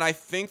 and then I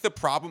think the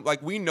problem,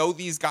 like, we know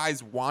these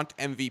guys want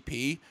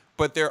MVP,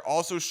 but they're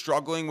also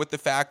struggling with the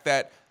fact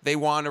that they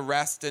want to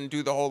rest and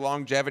do the whole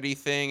longevity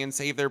thing and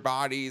save their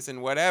bodies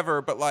and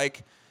whatever. But,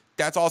 like,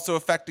 that's also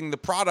affecting the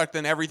product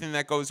and everything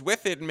that goes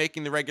with it and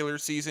making the regular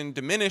season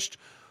diminished.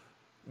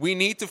 We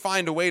need to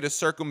find a way to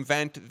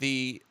circumvent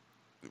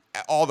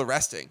all the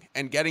resting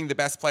and getting the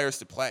best players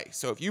to play.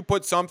 So if you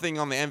put something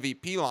on the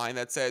MVP line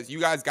that says you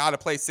guys got to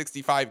play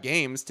 65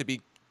 games to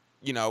be,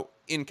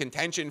 in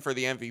contention for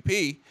the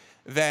MVP,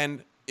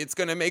 then it's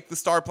going to make the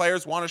star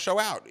players want to show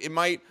out. It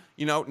might,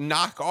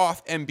 knock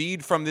off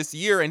Embiid from this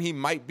year and he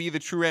might be the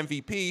true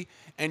MVP,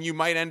 and you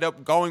might end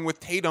up going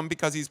with Tatum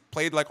because he's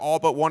played like all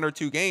but 1 or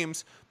 2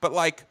 games. But,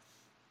 like,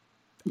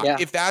 yeah,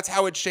 if that's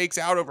how it shakes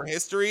out over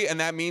history and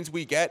that means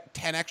we get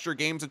 10 extra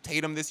games of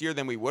Tatum this year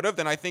than we would have,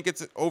 then I think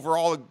it's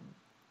overall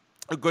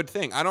a good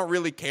thing. I don't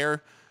really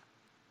care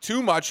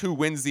too much who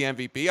wins the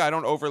MVP. I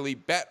don't overly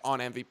bet on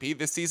MVP.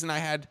 This season I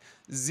had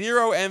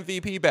 0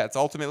 MVP bets.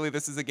 Ultimately,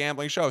 this is a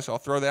gambling show, so I'll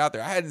throw that out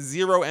there. I had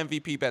 0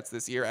 MVP bets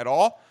this year at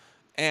all.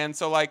 And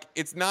so, like,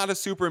 it's not a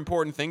super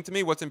important thing to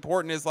me. What's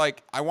important is,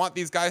 like, I want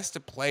these guys to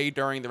play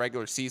during the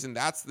regular season.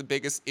 That's the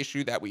biggest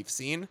issue that we've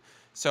seen.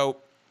 So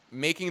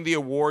making the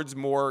awards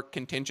more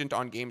contingent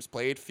on games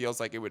played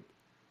feels like it would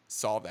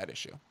solve that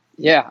issue.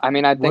 Yeah, I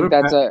mean, I think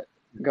that's a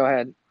 – go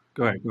ahead.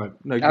 Go ahead.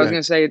 No, I was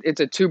going to say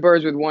it's a 2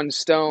 birds with 1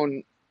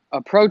 stone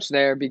approach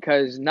there,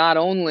 because not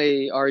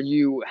only are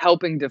you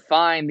helping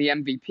define the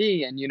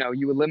MVP and,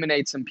 you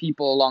eliminate some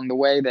people along the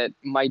way that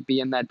might be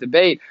in that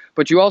debate,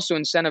 but you also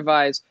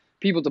incentivize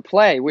people to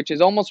play, which is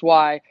almost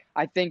why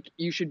I think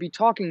you should be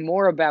talking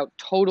more about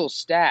total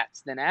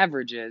stats than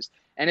averages.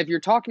 And if you're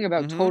talking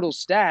about total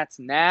stats,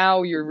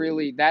 now you're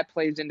really, that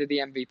plays into the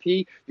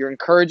MVP. You're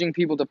encouraging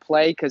people to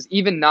play because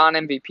even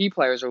non-MVP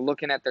players are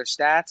looking at their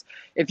stats.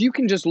 If you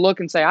can just look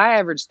and say, I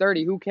averaged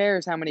 30, who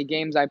cares how many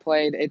games I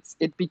played?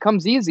 It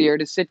becomes easier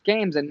to sit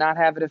games and not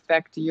have it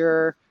affect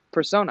your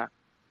persona.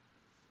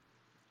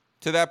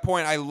 To that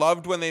point, I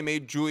loved when they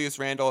made Julius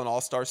Randle an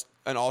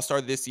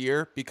all-star this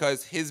year,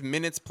 because his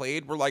minutes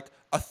played were like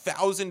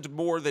 1,000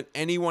 more than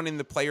anyone in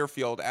the player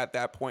field at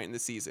that point in the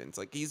season. It's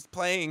like he's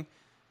playing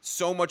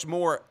so much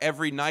more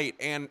every night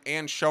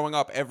and showing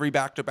up every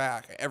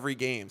back-to-back, every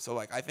game. So,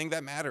 like, I think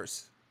that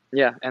matters.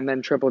 Yeah, and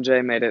then Triple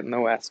J made it in the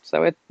West.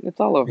 So it's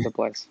all over the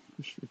place.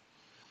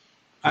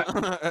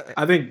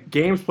 I think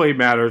games played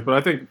matters, but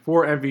I think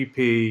for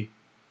MVP,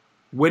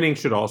 winning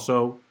should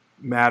also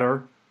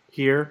matter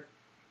here.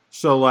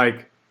 So,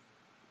 like,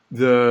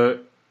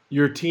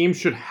 your team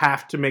should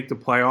have to make the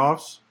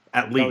playoffs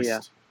at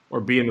least, or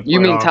be in the playoffs.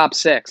 You mean top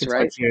 6,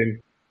 right?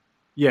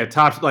 Yeah,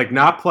 top, like,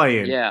 not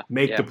playing. Yeah,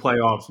 make the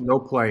playoffs, no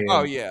playing.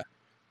 Oh yeah.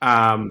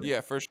 Yeah,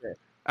 for sure.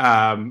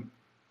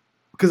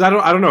 Because I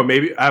don't know.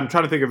 Maybe I'm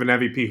trying to think of an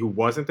MVP who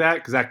wasn't that,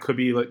 because that could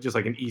be just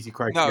like an easy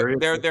criteria.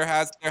 No, there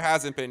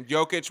hasn't been.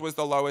 Jokic was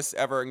the lowest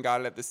ever and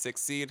got it at the 6th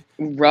seed.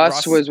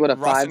 Russ was what, a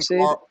 5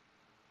 seed?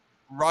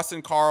 Russ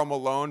and Karl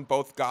Malone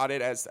both got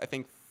it as, I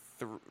think,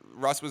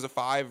 Russ was a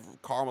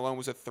 5, Karl Malone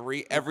was a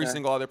 3. Every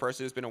single other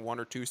person has been a 1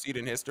 or 2 seed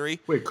in history.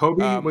 Wait,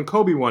 Kobe? When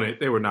Kobe won it,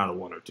 they were not a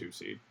 1 or 2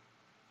 seed.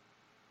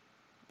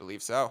 I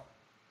believe so.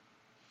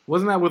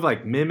 Wasn't that with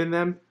like Mim and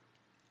them?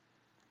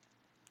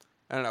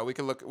 I don't know. We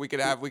could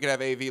have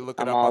AV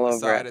look it up all on the over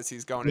side it. as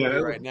he's going to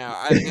do right now.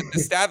 The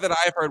stat that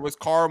I've heard was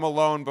Karl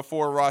Malone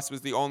before Russ was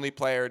the only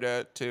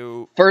player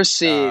to first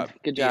seed.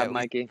 Good job,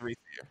 Mikey.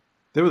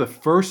 They were the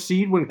first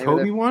seed when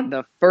Kobe won?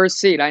 The first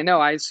seed. I know.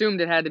 I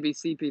assumed it had to be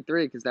CP3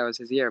 because that was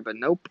his year, but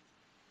nope.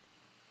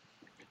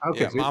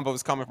 Okay, yeah, Mamba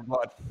was coming for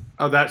blood.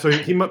 Oh, so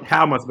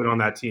Powell must have been on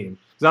that team.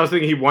 Because I was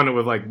thinking he won it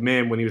with like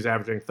Mim when he was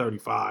averaging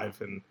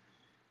 35, and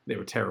they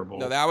were terrible.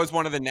 No, that was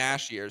one of the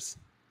Nash years.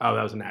 Oh,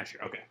 that was a Nash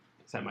year. Okay.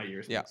 Set my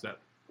years mixed up.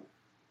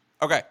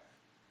 Okay.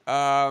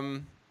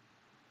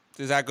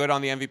 Is that good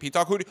on the MVP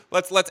talk?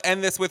 Let's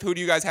end this with who do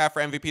you guys have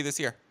for MVP this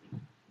year?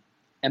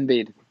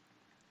 Embiid.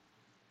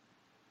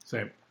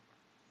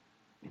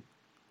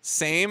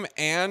 Same,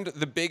 and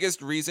the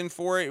biggest reason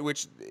for it,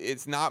 which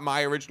it's not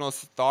my original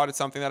thought, it's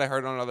something that I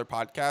heard on another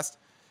podcast.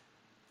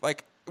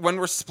 Like, when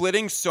we're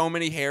splitting so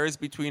many hairs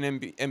between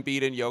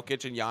Embiid and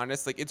Jokic and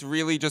Giannis, like, it's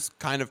really just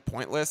kind of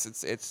pointless.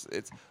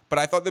 But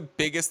I thought the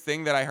biggest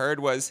thing that I heard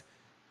was,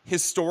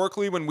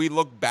 historically, when we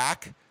look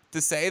back,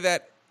 to say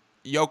that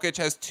Jokic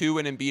has 2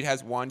 and Embiid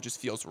has 1 just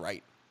feels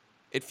right.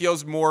 It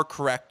feels more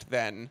correct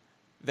than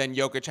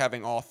Jokic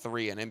having all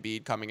 3 and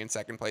Embiid coming in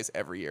second place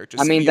every year.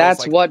 I mean,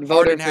 that's like what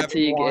voter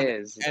fatigue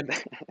is.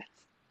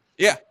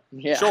 Yeah,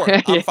 sure.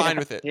 I'm fine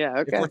with it. Yeah,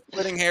 okay. If we're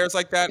splitting hairs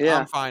like that,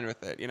 I'm fine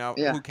with it.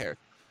 Who cares?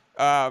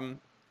 All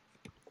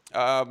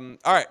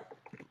right.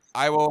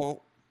 I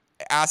will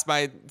ask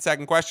my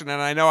second question, and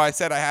I know I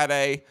said I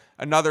had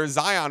another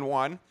Zion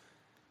one.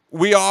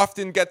 We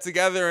often get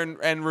together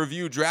and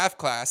review draft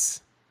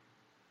class.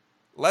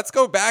 Let's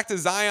go back to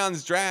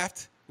Zion's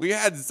draft. We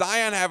had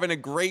Zion having a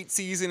great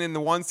season in the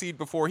 1 seed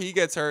before he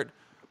gets hurt.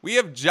 We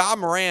have Ja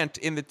Morant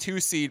in the 2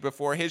 seed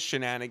before his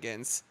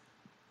shenanigans.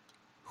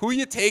 Who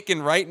you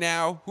taking right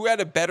now? Who had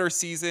a better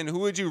season? Who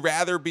would you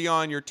rather be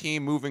on your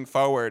team moving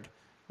forward?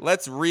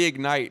 Let's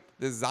reignite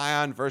the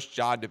Zion versus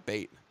Ja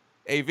debate.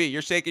 AV,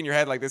 you're shaking your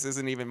head like this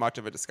isn't even much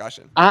of a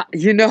discussion. I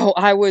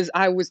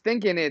was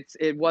thinking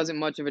it wasn't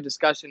much of a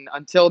discussion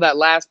until that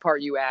last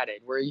part you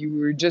added, where you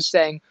were just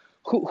saying,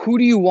 who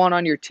do you want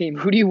on your team?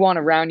 Who do you want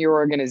around your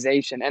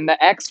organization? And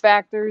the X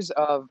factors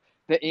of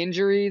the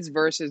injuries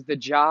versus the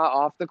Ja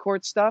off the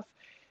court stuff,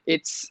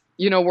 it's,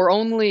 we're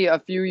only a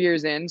few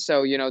years in,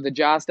 so, the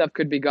Ja stuff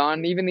could be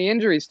gone. Even the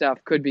injury stuff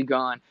could be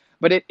gone.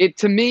 But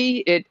to me,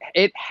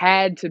 it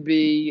had to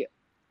be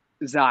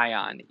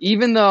Zion,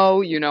 even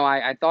though,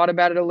 I thought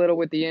about it a little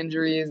with the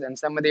injuries and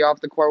some of the off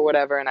the court,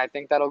 whatever, and I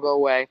think that'll go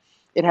away.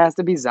 It has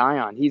to be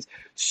Zion. He's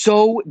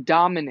so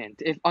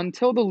dominant.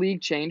 Until the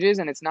league changes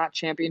and it's not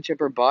championship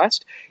or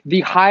bust,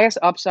 the highest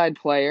upside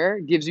player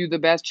gives you the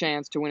best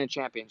chance to win a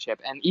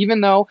championship. And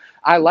even though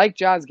I like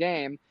Ja's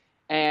game,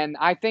 and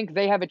I think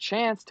they have a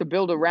chance to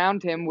build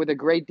around him with a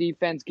great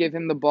defense, give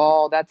him the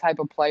ball, that type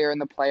of player in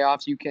the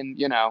playoffs, you can,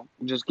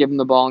 just give him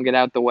the ball and get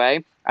out the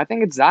way. I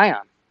think it's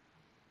Zion.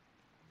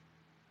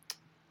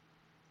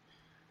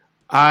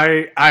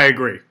 I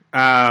agree.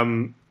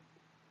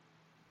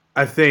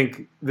 I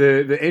think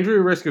the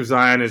injury risk of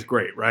Zion is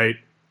great, right?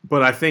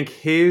 But I think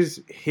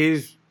his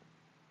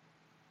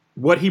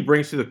what he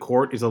brings to the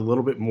court is a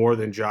little bit more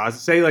than Ja's.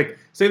 Say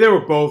they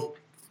were both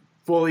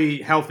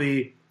fully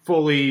healthy,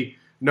 fully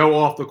no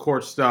off the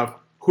court stuff.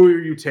 Who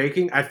are you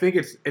taking? I think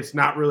it's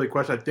not really a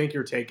question. I think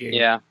you're taking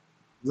Zion,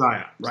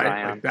 right?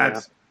 Zion,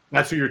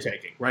 that's who you're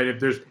taking, right? If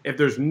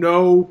there's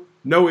no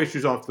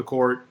issues off the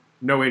court,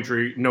 no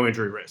injury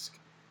risk.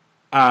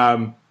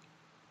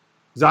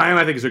 Zion,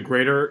 I think, is a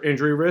greater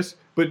injury risk,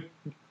 but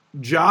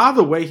Ja,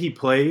 the way he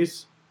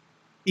plays,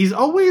 he's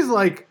always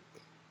like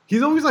I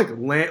feel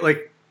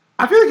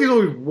like he's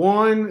always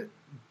one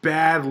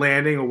bad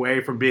landing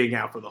away from being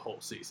out for the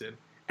whole season.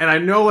 And I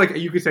know, like,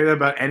 you could say that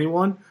about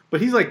anyone, but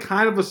he's like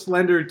kind of a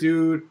slender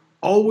dude,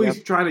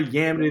 always trying to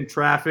yam it in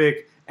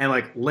traffic and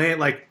like land.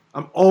 Like,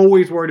 I'm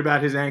always worried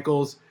about his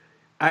ankles,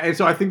 and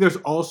so I think there's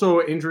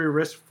also injury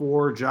risk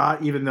for Ja,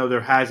 even though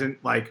there hasn't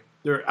I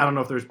don't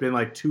know if there's been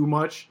like too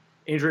much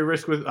injury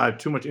risk with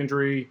too much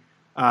injury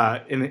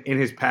in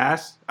his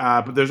past,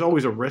 but there's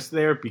always a risk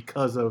there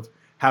because of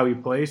how he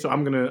plays. So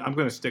I'm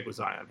gonna stick with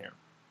Zion here.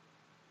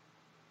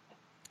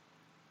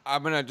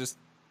 I'm gonna just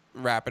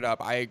wrap it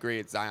up. I agree.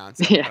 It's Zion.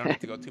 So I don't need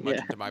to go too much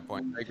into my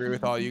point. I agree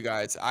with all you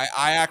guys.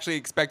 I actually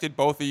expected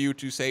both of you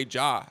to say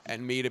Ja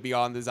and me to be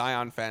on the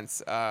Zion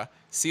fence.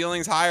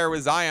 Ceiling's higher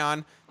with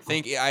Zion.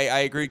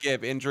 I agree,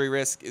 Gib. Injury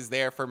risk is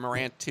there for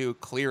Morant too,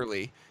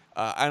 clearly.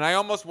 And I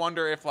almost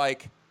wonder if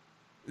like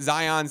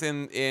Zion's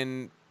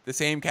in the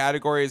same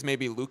category as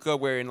maybe Luka,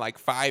 where in like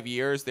 5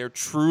 years they're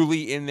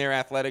truly in their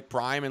athletic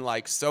prime and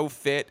like so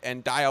fit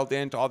and dialed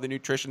into all the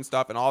nutrition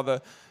stuff and all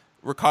the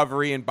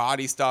recovery and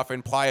body stuff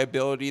and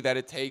pliability that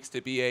it takes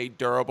to be a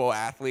durable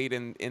athlete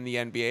in the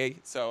NBA.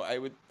 So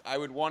I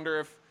would wonder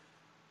if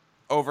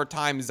over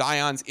time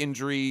Zion's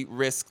injury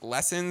risk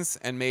lessens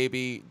and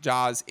maybe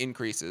Ja's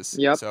increases.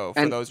 Yep. So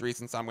for those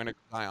reasons, I'm going to go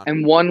Zion.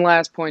 And one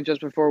last point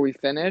just before we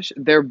finish.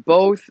 They're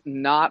both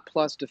not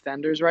plus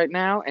defenders right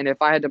now. And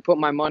if I had to put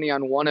my money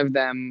on one of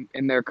them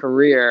in their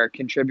career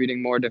contributing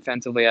more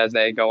defensively as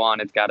they go on,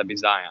 it's got to be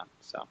Zion.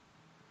 So.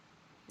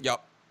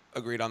 Yep.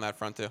 Agreed on that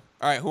front too.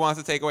 All right. Who wants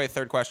to take away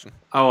third question?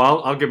 Oh,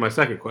 I'll give my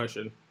second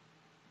question.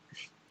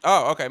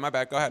 Oh, okay. My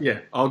bad. Go ahead. Yeah,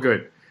 all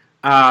good.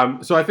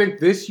 So I think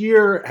this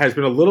year has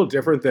been a little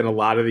different than a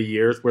lot of the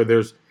years where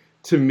there's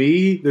some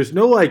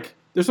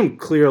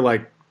clear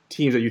like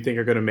teams that you think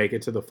are going to make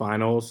it to the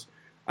finals.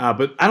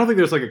 But I don't think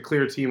there's like a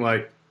clear team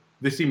like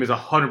this team is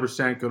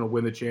 100% going to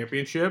win the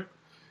championship.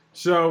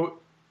 So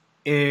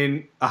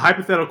in a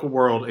hypothetical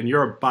world, and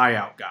you're a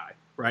buyout guy,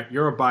 right?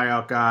 You're a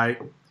buyout guy.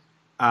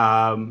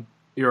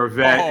 You're a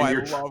vet,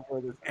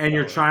 and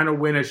you're trying to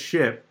win a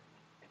ship.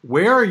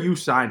 Where are you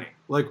signing?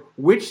 Like,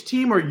 which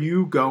team are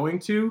you going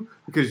to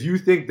because you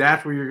think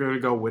that's where you're going to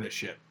go win a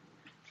ship?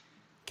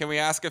 Can we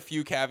ask a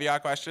few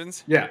caveat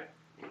questions? Yeah.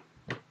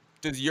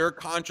 Does your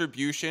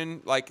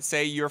contribution, like,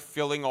 say you're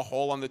filling a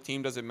hole on the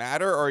team, does it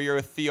matter, or you're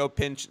a Theo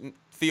Pinson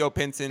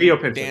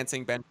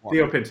dancing bench warmer?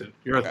 Theo Pinson.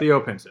 You're a Theo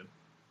Pinson.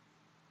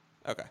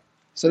 Okay.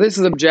 So this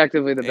is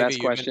objectively the best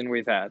question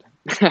we've had.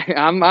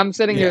 I'm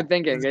sitting here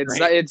thinking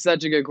it's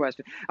such a good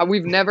question.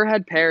 We've never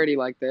had parity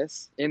like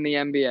this in the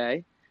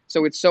NBA.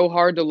 So it's so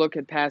hard to look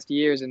at past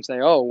years and say,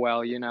 oh,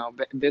 well, you know,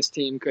 this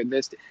team could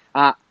this.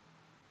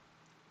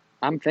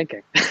 I'm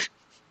thinking.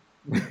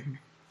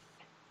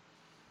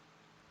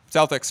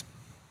 Celtics.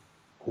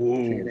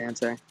 Ooh. Good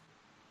answer.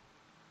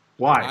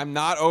 Why? I'm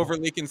not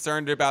overly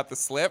concerned about the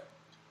slip.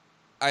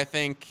 I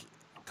think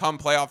come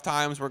playoff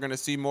times, we're going to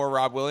see more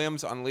Rob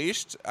Williams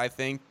unleashed. I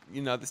think,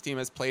 you know, this team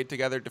has played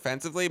together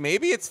defensively.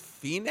 Maybe it's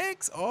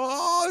Phoenix.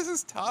 Oh, this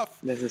is tough.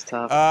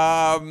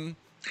 I'm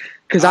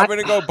going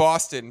to go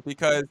Boston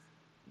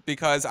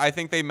because I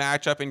think they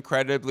match up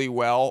incredibly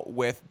well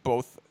with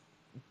both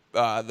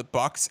the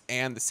Bucks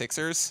and the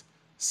Sixers.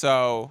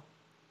 So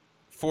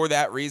for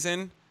that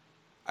reason,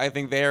 I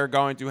think they are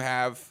going to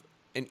have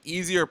an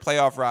easier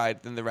playoff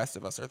ride than the rest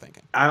of us are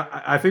thinking.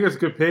 I think it's a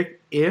good pick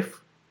if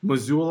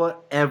Missoula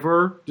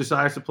ever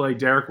decides to play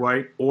Derek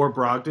White or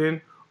Brogdon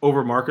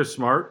over Marcus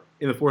Smart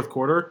in the fourth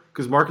quarter,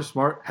 because Marcus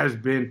Smart has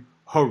been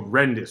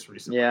horrendous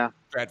recently. Yeah.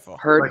 Dreadful.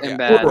 Hurt and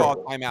bad.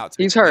 Call timeouts.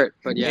 He's hurt,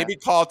 but yeah. Maybe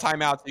call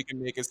timeouts so you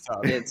can make his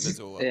tough.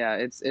 Missoula. Yeah,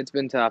 it's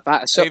been tough.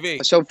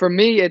 So for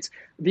me, it's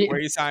the where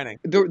are you signing?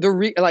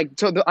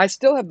 I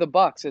still have the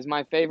Bucks as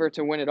my favorite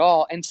to win it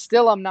all, and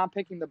still I'm not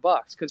picking the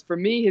Bucks because for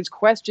me his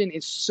question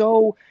is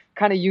so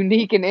kind of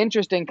unique and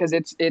interesting because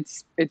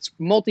it's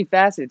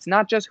multifaceted. It's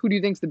not just who do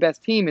you think's the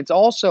best team. It's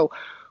also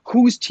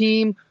whose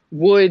team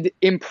would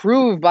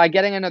improve by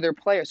getting another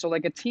player. So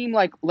like a team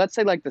like, let's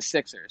say like the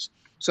Sixers.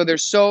 So they're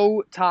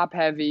so top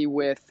heavy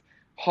with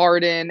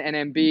Harden and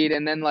Embiid,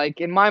 and then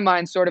like in my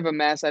mind, sort of a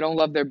mess. I don't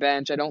love their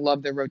bench. I don't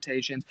love their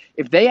rotations.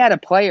 If they had a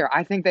player,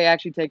 I think they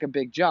actually take a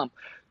big jump.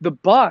 The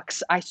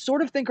Bucks, I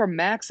sort of think are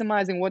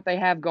maximizing what they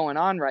have going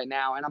on right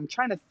now, and I'm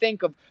trying to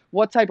think of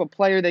what type of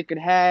player they could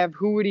have,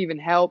 who would even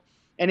help,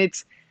 and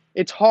it's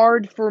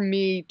hard for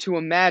me to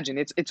imagine.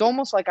 It's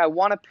almost like I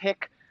want to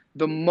pick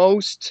the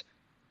most.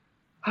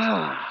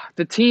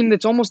 The team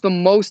that's almost the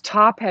most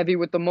top-heavy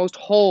with the most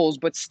holes,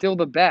 but still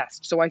the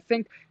best. So I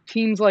think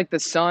teams like the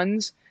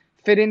Suns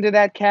fit into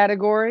that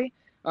category.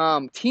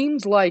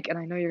 Teams like, and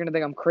I know you're going to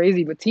think I'm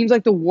crazy, but teams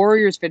like the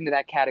Warriors fit into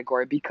that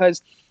category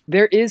because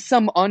there is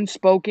some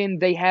unspoken,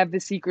 they have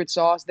the secret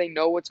sauce, they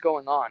know what's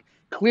going on.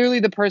 Clearly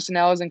the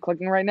personnel isn't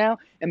clicking right now,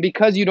 and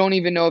because you don't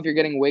even know if you're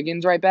getting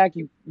Wiggins right back,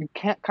 you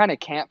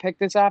can't pick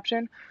this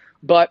option.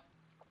 But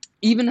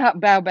even how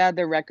bad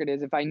their record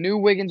is, if I knew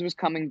Wiggins was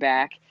coming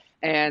back,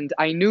 and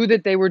I knew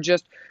that they were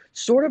just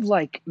sort of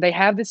like they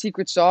have the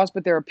secret sauce,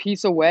 but they're a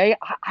piece away.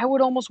 I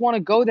would almost want to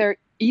go there,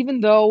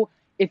 even though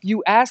if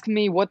you ask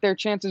me what their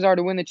chances are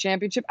to win the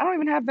championship, I don't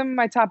even have them in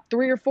my top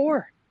 3 or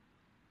 4.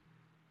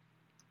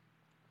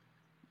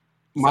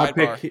 My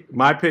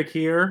pick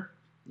here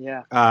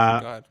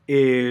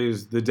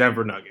is the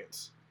Denver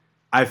Nuggets.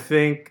 I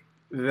think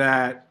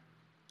that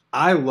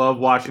I love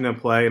watching them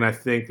play, and I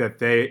think that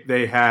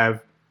they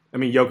have – I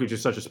mean, Jokic is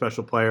such a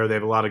special player. They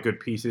have a lot of good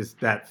pieces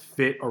that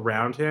fit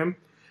around him.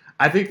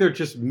 I think they're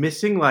just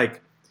missing,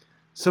 like,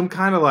 some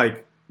kind of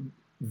like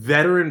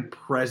veteran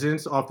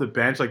presence off the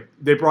bench. Like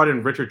they brought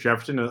in Richard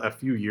Jefferson a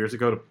few years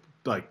ago to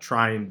like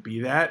try and be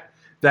that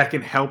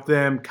can help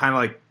them kind of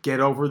like get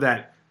over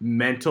that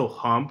mental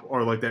hump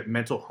or like that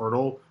mental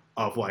hurdle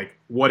of like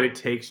what it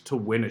takes to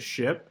win a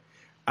ship.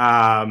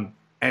 And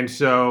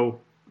so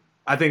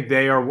I think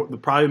they are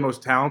probably the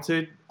most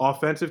talented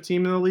offensive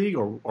team in the league,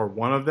 or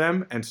one of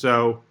them. And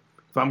so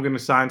if I'm going to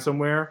sign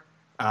somewhere,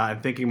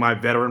 and thinking my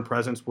veteran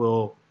presence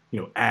will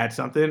add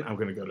something, I'm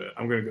going to go to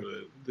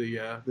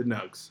the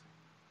Nugs.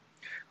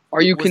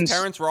 Was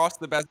Terrence Ross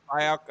the best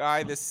buyout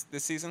guy this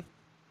season?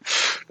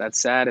 That's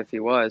sad if he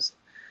was.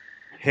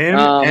 Him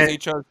and he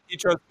chose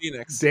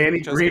Phoenix. Danny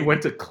Green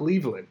went to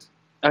Cleveland.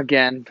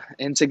 Again,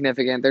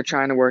 insignificant. They're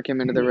trying to work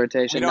him into the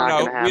rotation. Not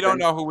going to happen. We don't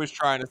know who was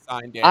trying to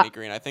sign Danny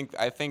Green. I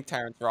think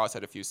Terrence Ross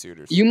had a few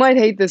suitors. You might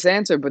hate this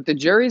answer, but the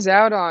jury's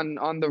out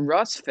on the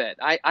Russ fit.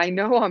 I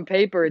know on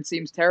paper it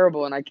seems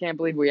terrible, and I can't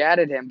believe we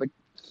added him, but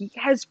he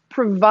has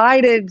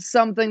provided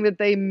something that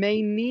they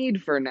may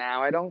need for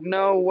now. I don't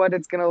know what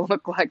it's going to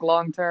look like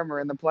long term or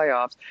in the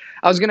playoffs.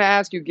 I was going to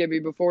ask you, Gibby,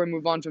 before we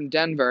move on from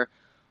Denver,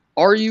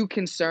 are you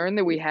concerned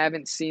that we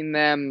haven't seen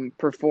them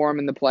perform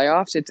in the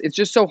playoffs? It's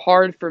just so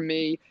hard for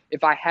me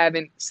if I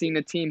haven't seen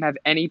a team have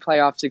any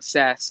playoff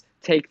success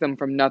take them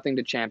from nothing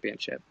to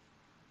championship.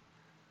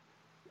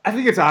 I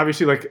think it's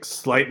obviously like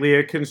slightly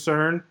a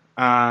concern,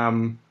 but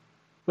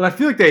I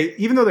feel like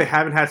even though they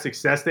haven't had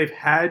success, they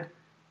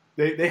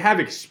have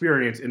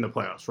experience in the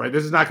playoffs, right?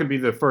 This is not going to be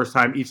the first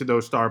time each of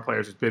those star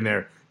players has been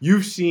there.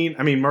 You've seen,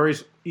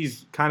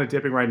 he's kind of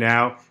dipping right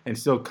now and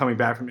still coming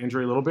back from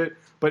injury a little bit,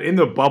 but in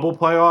the bubble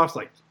playoffs,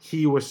 like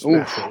he was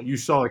special. Oof. You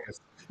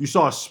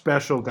saw a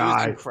special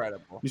guy.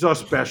 Incredible. You saw a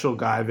special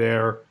guy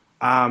there.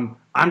 I'm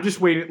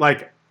just waiting.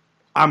 Like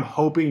I'm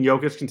hoping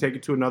Jokic can take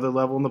it to another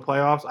level in the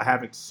playoffs. I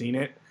haven't seen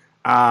it,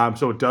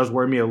 so it does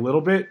worry me a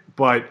little bit.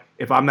 But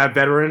if I'm that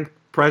veteran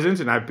presence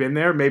and I've been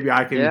there, maybe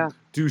I can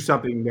do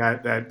something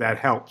that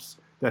helps.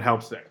 That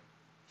helps there.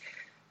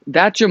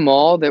 That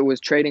Jamal that was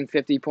trading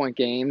 50-point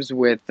games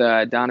with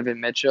Donovan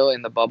Mitchell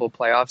in the bubble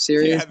playoff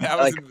series. Yeah, that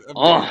was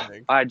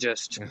amazing. I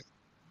just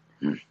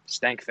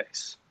stank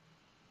face.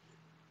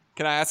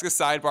 Can I ask a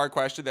sidebar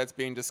question that's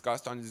being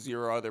discussed on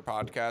 0 other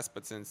podcasts,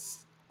 but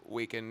since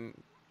we can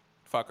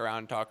fuck around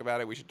and talk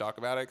about it, we should talk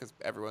about it because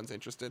everyone's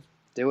interested?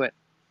 Do it.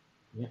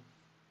 Yeah.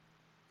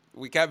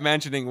 We kept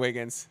mentioning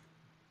Wiggins.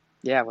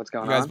 Yeah, what's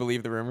going on? You guys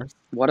believe the rumors?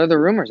 What are the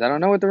rumors? I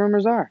don't know what the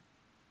rumors are.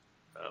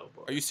 Oh,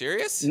 boy. Are you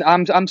serious?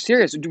 I'm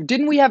serious.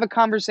 Didn't we have a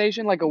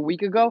conversation like a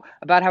week ago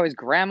about how his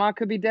grandma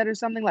could be dead or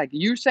something? Like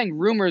you saying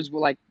rumors were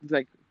like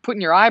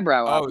putting your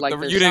eyebrow up. Like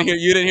you didn't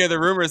hear the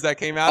rumors that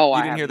came out. Oh,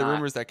 you didn't hear the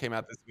rumors that came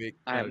out this week.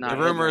 I have not.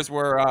 The rumors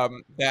were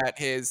that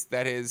his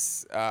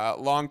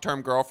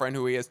long-term girlfriend,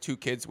 who he has 2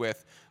 kids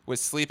with,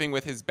 was sleeping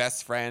with his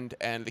best friend,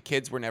 and the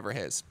kids were never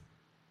his.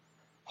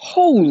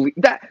 Holy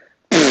that.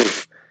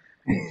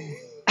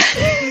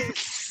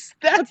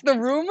 That's the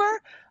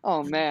rumor?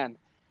 Oh man.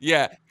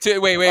 Yeah.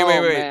 Wait.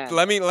 Man.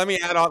 Let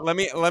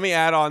me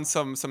add on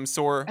some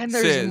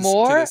sources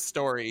more? to this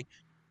story.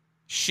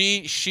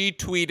 She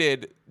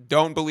tweeted,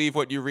 "Don't believe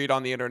what you read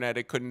on the internet.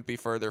 It couldn't be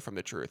further from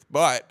the truth."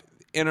 But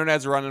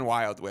internet's running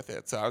wild with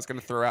it. So I was going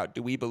to throw out,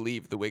 do we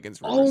believe the Wiggins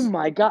rumors? Oh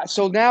my God.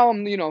 So now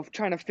I'm,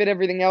 trying to fit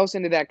everything else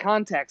into that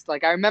context.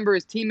 Like I remember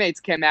his teammates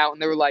came out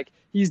and they were like,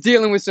 he's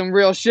dealing with some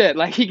real shit.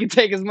 Like he can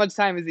take as much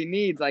time as he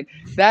needs. Like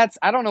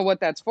I don't know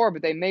what that's for,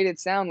 but they made it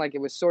sound like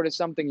it was sort of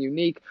something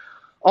unique.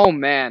 Oh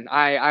man,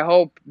 I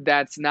hope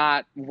that's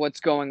not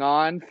what's going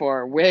on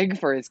for Wig,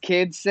 for his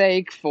kids'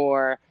 sake,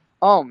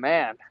 oh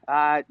man.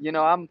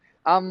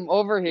 I'm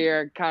over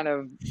here kind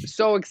of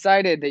so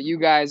excited that you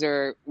guys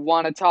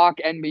want to talk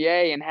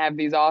NBA and have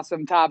these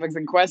awesome topics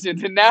and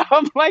questions, and now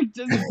I'm like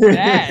just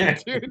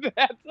sad, dude.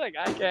 That's like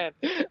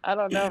I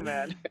don't know,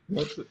 man.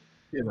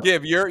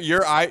 Gib,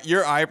 your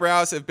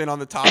eyebrows have been on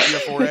the top of your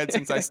forehead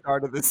since I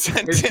started this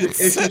sentence.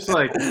 It's just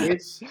like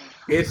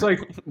it's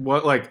like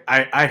what like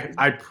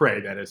I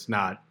pray that it's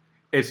not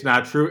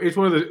true. It's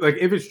one of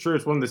the if it's true,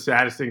 it's one of the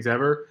saddest things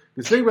ever.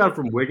 Because think about it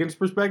from Wiggins'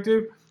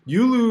 perspective.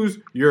 You lose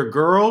your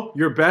girl,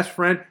 your best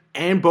friend,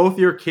 and both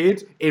your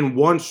kids in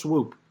one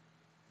swoop.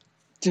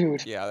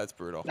 Dude. Yeah, that's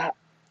brutal.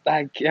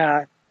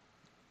 Yeah.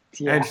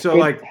 And so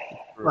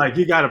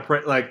you gotta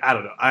pray. I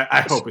don't know.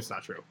 I hope it's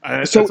not true.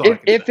 So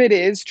if it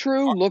is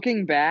true,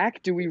 looking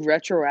back, do we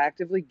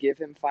retroactively give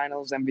him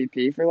Finals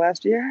MVP for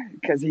last year?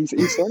 Because he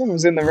sort of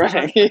was in the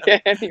running.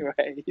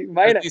 Anyway, he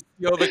might have. Did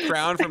he steal the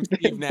crown from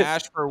Steve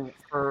Nash for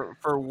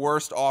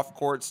worst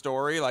off-court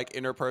story, like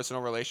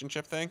interpersonal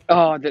relationship thing?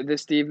 Oh, the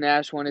Steve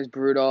Nash one is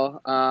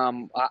brutal.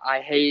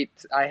 I hate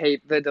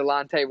the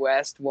Delonte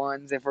West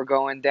ones. If we're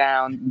going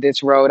down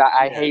this road,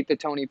 I hate the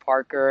Tony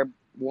Parker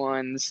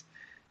ones.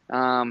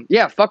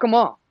 Fuck them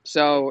all.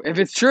 So if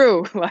it's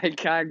true,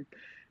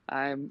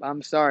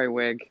 I'm sorry,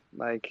 Wig.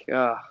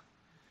 Oh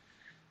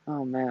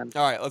man.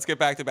 All right, let's get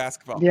back to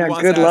basketball. Yeah, Who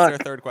wants good to luck.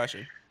 ask their third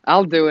question?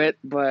 I'll do it,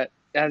 but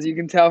As you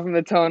can tell from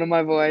the tone of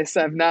my voice,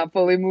 I've not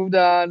fully moved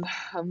on.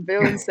 I'm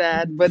feeling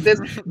sad, but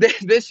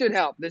this should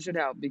help. This should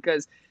help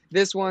because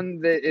this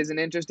one is an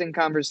interesting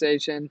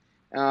conversation,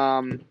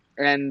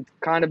 and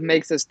kind of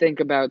makes us think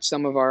about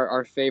some of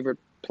our favorite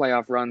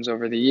playoff runs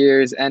over the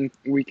years, and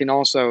we can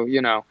also,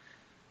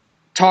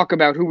 talk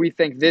about who we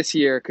think this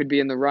year could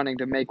be in the running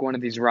to make one of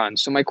these runs.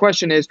 So my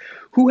question is,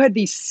 who had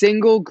the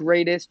single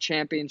greatest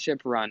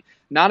championship run?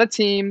 Not a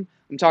team.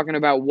 I'm talking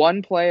about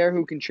one player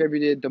who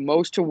contributed the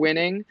most to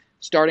winning,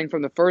 starting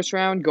from the first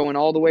round, going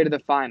all the way to the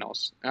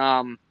finals.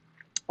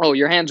 Oh,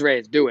 your hand's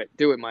raised. Do it.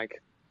 Do it, Mike.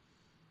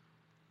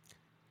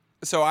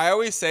 So I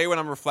always say when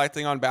I'm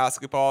reflecting on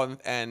basketball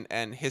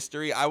and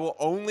history, I will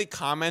only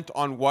comment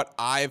on what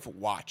I've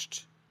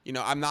watched.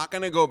 I'm not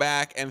going to go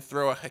back and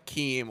throw a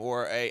Hakeem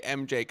or a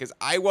MJ because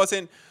I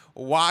wasn't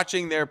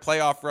watching their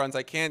playoff runs.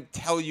 I can't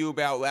tell you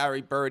about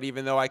Larry Bird,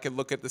 even though I could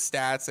look at the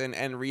stats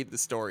and read the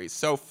stories.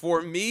 So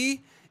for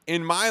me,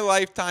 in my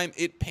lifetime,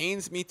 it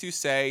pains me to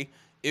say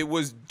it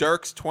was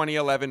Dirk's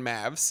 2011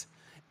 Mavs,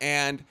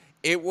 and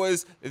it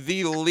was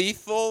the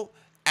lethal,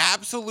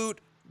 absolute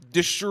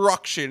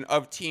destruction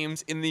of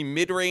teams in the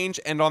mid-range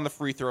and on the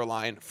free throw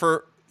line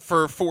for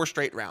 4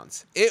 straight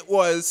rounds. It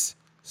was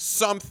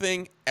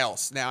something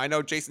else. Now, I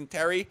know Jason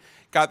Terry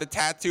got the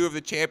tattoo of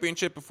the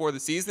championship before the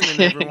season, and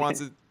everyone wants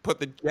to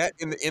put the Jet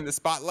in the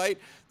spotlight.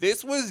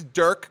 This was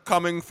Dirk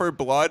coming for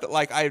blood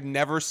like I've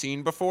never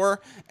seen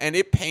before, and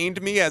it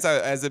pained me as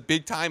a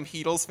big-time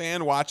Heatles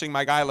fan watching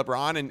my guy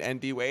LeBron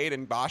and D. Wade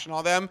and Bosh and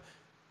all them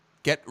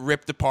get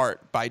ripped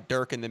apart by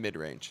Dirk in the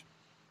mid-range.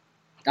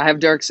 I have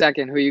Dirk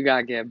second. Who you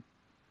got, Gib?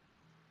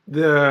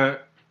 And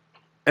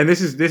this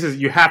is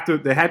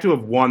they had to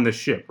have won the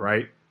ship,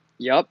 right?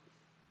 Yep.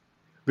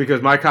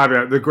 Because my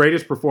caveat, the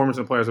greatest performance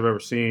in players I've ever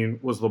seen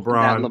was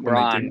LeBron.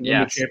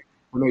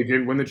 When they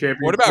didn't win the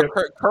championship. What about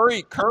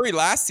Curry? Curry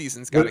last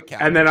season's got to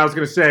count. And then I was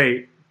going to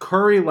say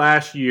Curry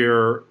last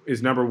year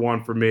is number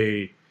one for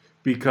me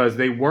because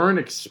they weren't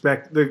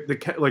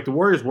the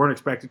Warriors weren't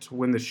expected to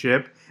win the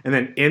ship, and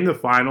then in the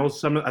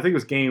finals, I think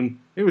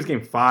it was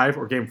game 5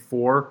 or game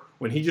 4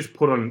 when he just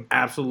put on an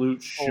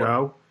absolute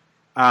show.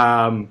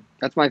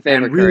 That's my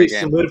favorite. And really Curry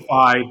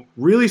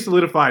game.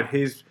 solidified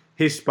his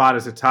spot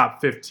as a top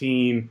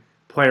 15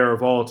 player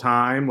of all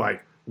time,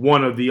 like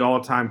one of the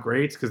all-time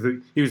greats, because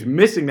he was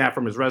missing that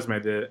from his resume,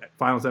 the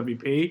Finals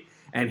MVP,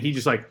 and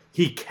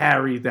he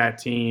carried that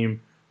team,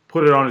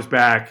 put it on his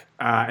back,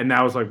 and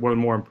that was like one of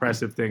the more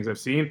impressive things I've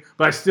seen.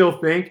 But I still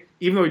think,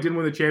 even though he didn't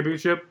win the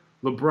championship,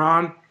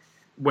 LeBron,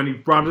 when he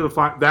brought him to the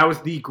final, that was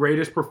the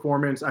greatest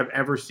performance I've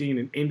ever seen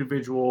in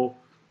individual.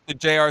 The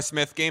J.R.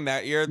 Smith game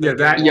that year. That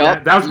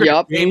was a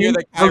great game.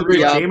 That was a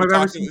great game I've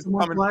ever seen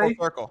someone play.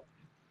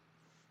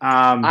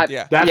 That's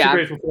the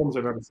greatest performance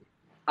I've ever seen.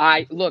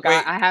 I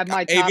have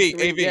my top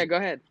 3. AV. Yeah, go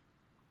ahead.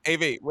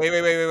 AV,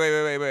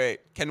 wait.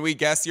 Can we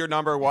guess your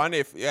number one?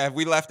 Have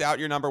we left out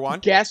your number one?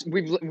 Guess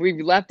we've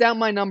left out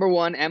my number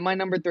 1 and my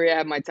number 3. I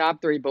have my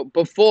top 3, but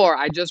before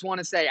I just want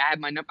to say I have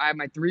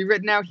my 3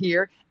 written out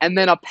here, and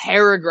then a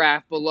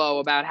paragraph below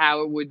about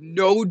how it would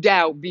no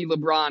doubt be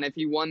LeBron if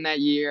he won that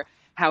year.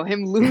 How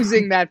him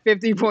losing that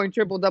 50-point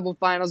triple-double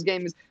finals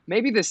game is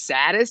maybe the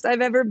saddest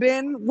I've ever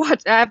been.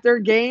 After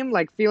a game,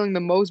 like feeling the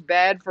most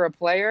bad for a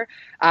player.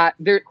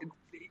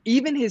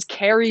 Even his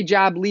carry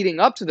job leading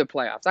up to the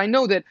playoffs. I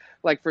know that,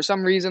 like, for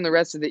some reason the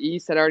rest of the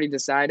East had already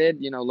decided,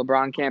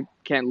 LeBron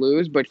can't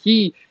lose, but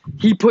he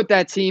put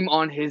that team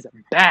on his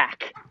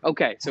back.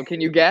 Okay, so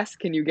can you guess?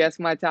 Can you guess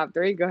my top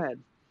 3? Go ahead.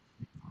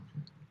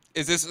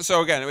 Is this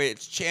so? Again,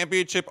 it's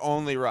championship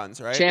only runs,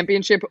 right?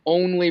 Championship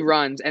only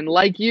runs, and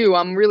like you,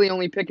 I'm really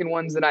only picking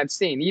ones that I've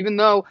seen. Even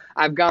though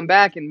I've gone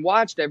back and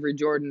watched every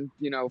Jordan,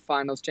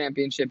 finals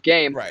championship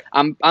game, right.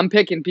 I'm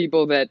picking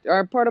people that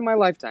are part of my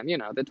lifetime.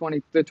 The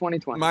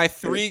 2020. My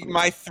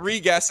three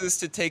guesses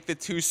to take the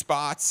 2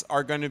 spots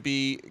are going to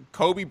be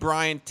Kobe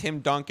Bryant,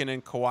 Tim Duncan,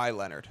 and Kawhi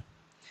Leonard.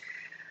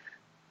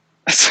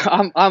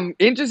 So I'm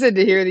interested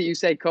to hear that you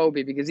say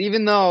Kobe, because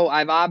even though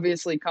I've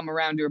obviously come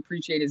around to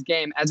appreciate his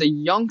game, as a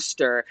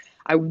youngster,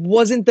 I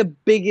wasn't the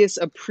biggest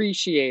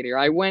appreciator.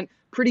 I went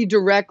pretty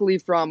directly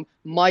from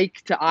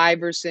Mike to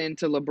Iverson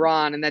to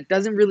LeBron, and that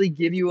doesn't really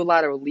give you a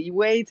lot of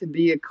leeway to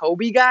be a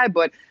Kobe guy,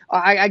 but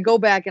I go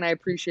back and I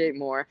appreciate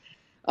more.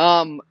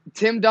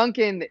 Tim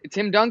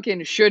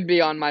Duncan should be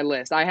on my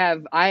list. I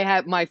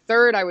have my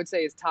third, I would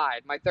say, is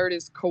tied. My third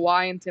is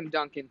Kawhi and Tim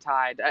Duncan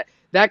tied.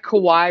 That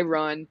Kawhi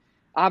run,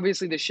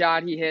 obviously the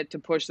shot he hit to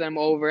push them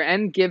over,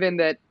 and given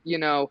that,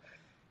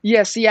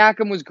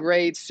 Siakam was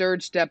great,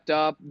 Serge stepped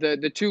up,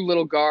 the 2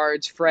 little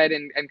guards, Fred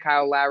and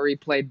Kyle Lowry,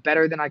 played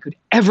better than I could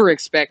ever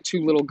expect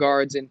 2 little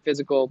guards in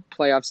physical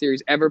playoff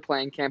series ever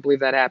playing. Can't believe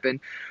that happened.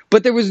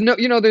 But there was no,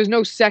 there's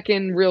no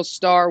second real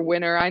star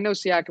winner. I know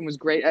Siakam was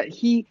great.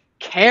 He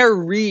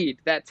carried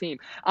that team.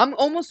 I'm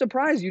almost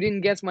surprised you didn't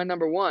guess my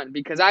number 1,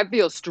 because I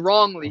feel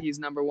strongly he's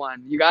number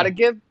 1. You got to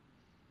give?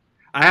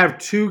 I have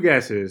 2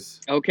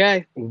 guesses.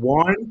 Okay.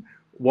 One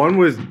One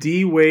was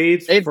D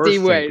Wade's It's first D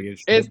Wade.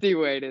 championship. It's D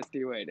Wade. It's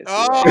D Wade.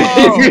 Oh!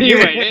 It's D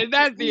Wade.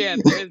 That's the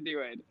answer. It's D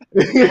Wade.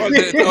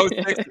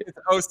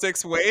 It's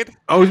 06 Wade?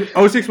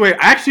 06 Wade.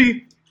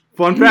 Actually,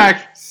 fun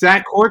fact,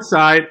 sat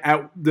courtside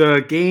at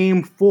the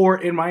game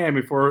 4 in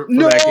Miami for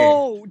that game.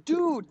 No,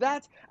 dude,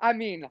 that's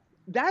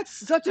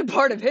such a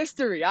part of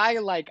history.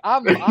 That's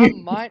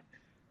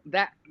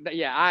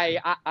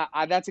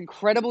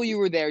incredible you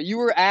were there. You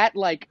were at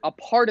like a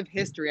part of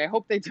history. I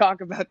hope they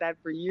talk about that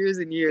for years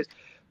and years.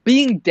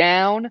 Being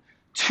down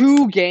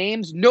 2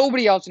 games,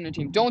 nobody else in the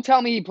team. Don't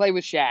tell me he played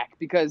with Shaq,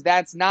 because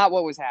that's not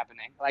what was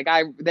happening. Like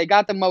they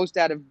got the most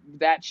out of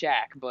that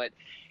Shaq, but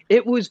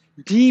it was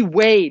D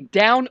Wade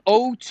down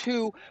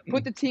 0-2,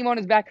 put the team on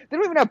his back. They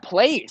don't even have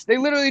plays. They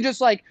literally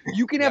just like,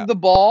 you can have the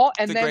ball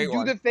and then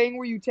do the thing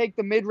where you take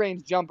the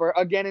mid-range jumper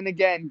again and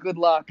again. Good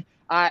luck.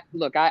 I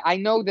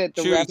know that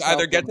the refs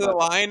either get to the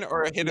line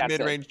or hit a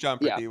mid-range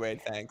jumper, Yeah.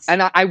 D-Wade. Thanks.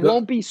 And I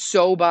won't be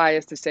so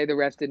biased to say the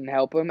refs didn't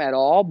help him at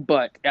all,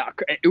 but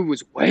it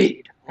was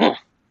Wade. Huh.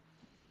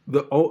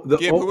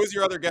 Who was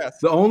your other guess?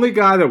 The only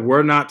guy that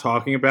we're not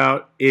talking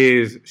about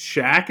is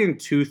Shaq in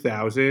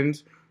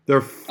 2000,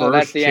 their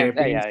first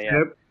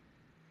championship,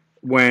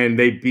 when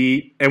they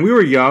beat, and we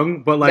were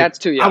young, but like, that's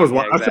too young. I was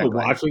still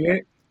watching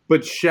it.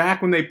 But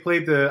Shaq, when they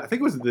played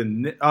it was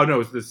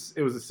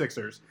the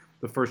Sixers,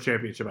 the first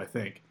championship, I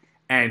think,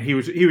 and he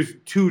was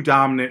too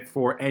dominant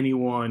for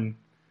anyone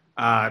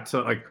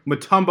to like.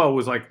 Mutombo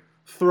was like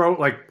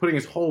putting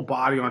his whole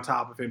body on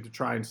top of him to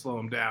try and slow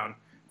him down.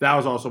 That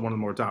was also one of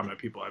the more dominant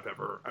people I've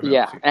ever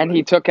seen. And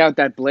he took out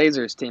that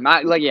Blazers team.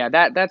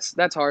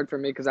 That's hard for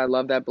me because I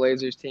love that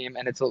Blazers team,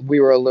 and we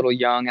were a little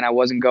young, and I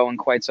wasn't going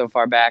quite so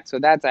far back. So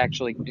that's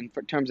actually, in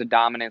terms of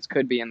dominance,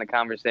 could be in the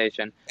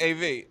conversation.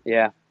 AV.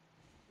 Yeah.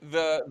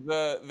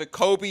 The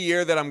Kobe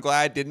year that I'm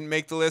glad didn't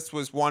make the list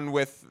was one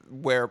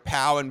where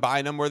Pau and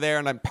Bynum were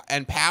there,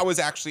 and Pau was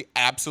actually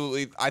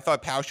absolutely. I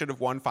thought Pau should have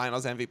won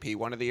Finals MVP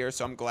one of the years,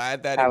 so I'm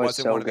glad that it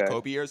wasn't one of the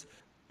Kobe years.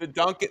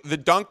 The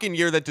Duncan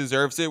year that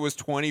deserves it was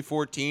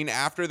 2014,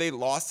 after they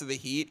lost to the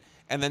Heat,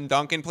 and then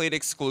Duncan played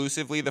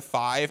exclusively the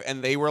 5,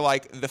 and they were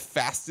like the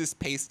fastest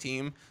paced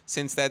team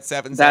since that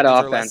 7 seconds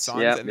or less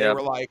Suns, and they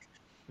were like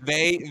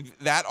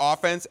that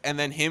offense, and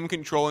then him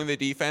controlling the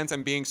defense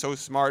and being so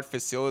smart,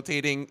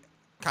 facilitating,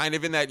 kind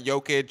of in that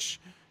Jokic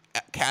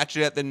catch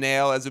it at the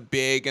nail as a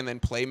big and then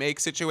play make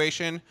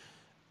situation.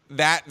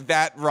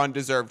 That run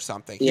deserved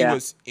something. He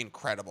was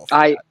incredible.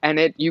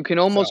 You can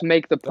almost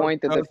make the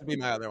point that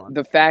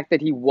the fact that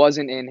he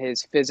wasn't in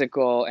his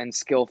physical and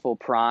skillful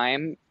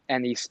prime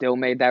and he still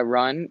made that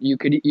run, you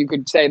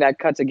could say that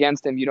cuts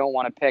against him. You don't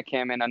want to pick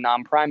him in a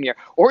non-prime year,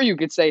 or you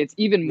could say it's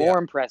even more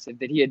impressive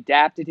that he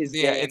adapted his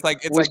game. It's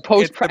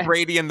the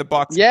Brady and the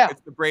Bucks. Yeah,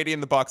 it's the Brady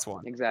and the Bucks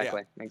one.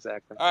 Exactly.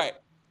 All right,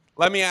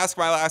 let me ask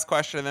my last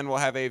question, and then we'll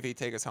have AV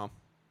take us home.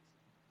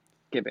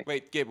 Gibby.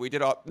 Wait, Gib, we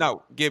did all.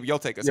 No, Gib, you'll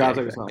take us. Yeah, I'll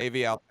take us home.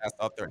 AV, I'll pass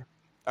up there.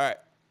 All right.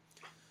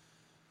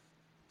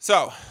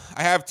 So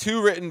I have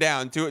 2 written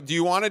down. Do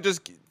you want to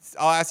just?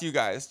 I'll ask you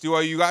guys.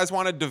 Do you guys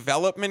want a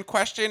development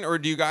question, or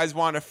do you guys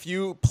want a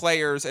few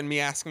players and me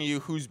asking you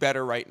who's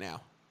better right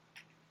now?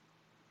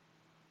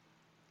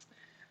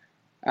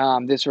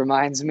 This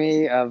reminds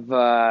me of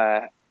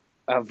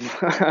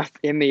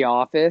In the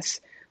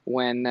Office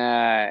when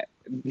that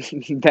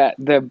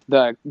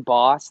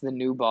the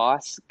new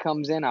boss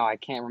comes in. Oh, I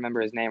can't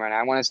remember his name right now.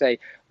 I want to say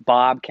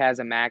Bob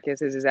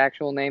Kazamakis is his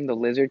actual name, the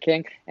Lizard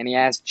King. And he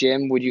asks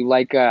Jim, would you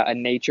like a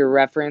nature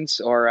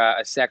reference or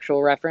a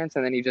sexual reference?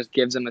 And then he just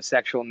gives him a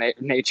sexual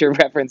nature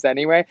reference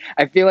anyway.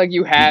 I feel like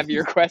you have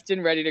your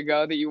question ready to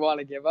go that you want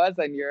to give us,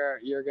 and you're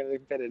going to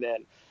fit it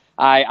in.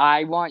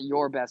 I want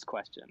your best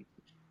question.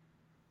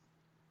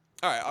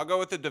 All right, I'll go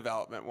with the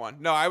development one.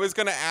 No, I was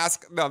going to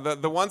ask,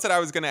 the ones that I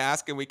was going to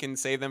ask, and we can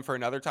save them for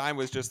another time,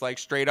 was just like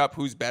straight up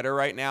who's better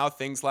right now.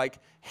 Things like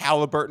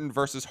Halliburton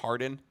versus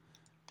Harden.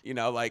 You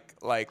know,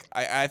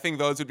 I think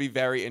those would be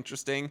very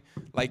interesting.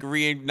 Like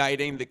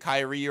reigniting the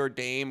Kyrie or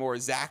Dame or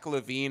Zach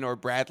LaVine or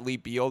Bradley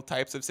Beal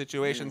types of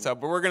situations. So,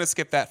 but we're going to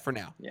skip that for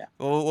now. Yeah.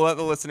 We'll let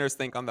the listeners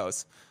think on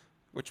those,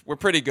 which were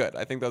pretty good.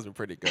 I think those were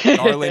pretty good.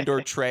 Garland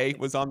or Trey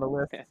was on the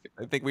list.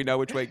 I think we know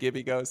which way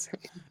Gibby goes.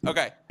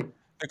 Okay.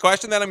 The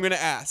question that I'm going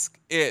to ask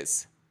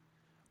is,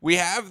 we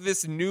have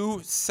this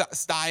new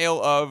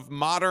style of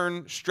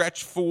modern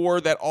stretch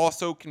 4 that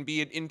also can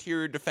be an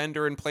interior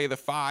defender and play the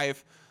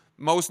 5.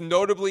 Most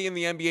notably in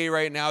the NBA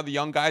right now, the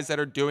young guys that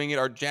are doing it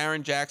are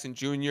Jaren Jackson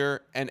Jr.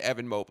 and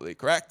Evan Mobley,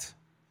 correct?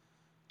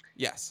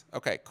 Yes.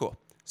 Okay, cool.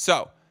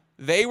 So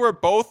they were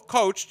both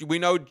coached. We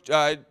know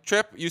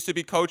Tripp used to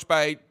be coached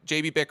by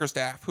JB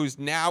Bickerstaff, who's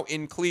now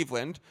in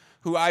Cleveland,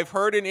 who I've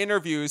heard in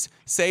interviews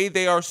say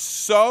they are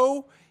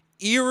so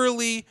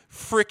eerily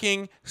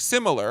freaking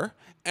similar.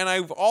 And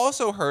I've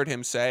also heard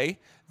him say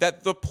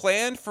that the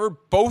plan for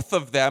both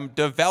of them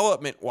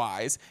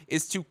development-wise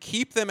is to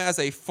keep them as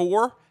a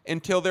 4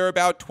 until they're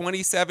about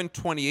 27,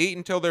 28,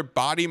 until their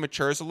body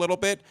matures a little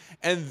bit.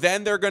 And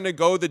then they're going to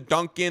go the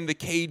Duncan, the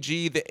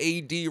KG, the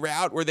AD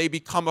route where they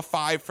become a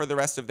 5 for the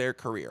rest of their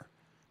career.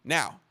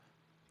 Now,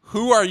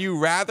 Who are you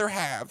rather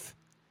have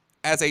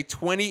as a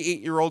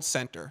 28-year-old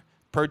center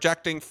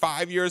projecting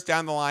 5 years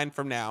down the line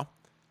from now?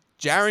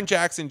 Jaren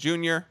Jackson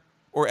Jr.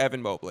 or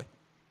Evan Mobley?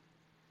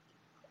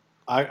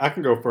 I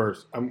can go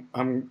first.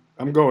 I'm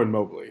going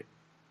Mobley.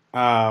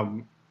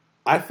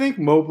 I think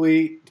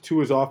Mobley, to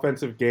his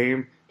offensive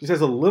game, just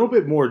has a little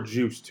bit more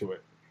juice to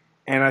it,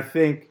 and I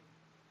think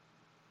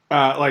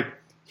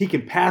he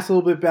can pass a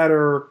little bit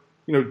better.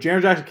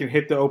 Jaren Jackson can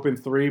hit the open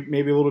three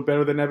maybe a little bit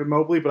better than Evan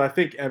Mobley, but I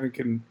think Evan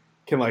can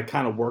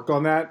kind of work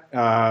on that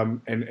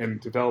and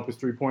develop his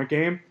 3-point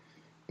game.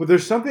 But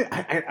there's something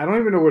I don't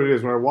even know what it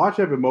is. When I watch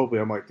Evan Mobley,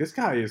 I'm like, this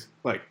guy is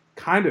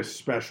kind of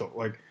special.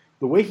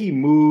 The way he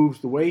moves,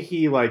 the way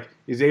he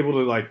is able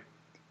to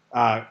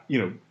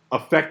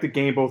affect the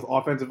game both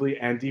offensively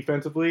and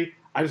defensively.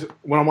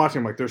 When I'm watching,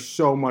 I'm like, there's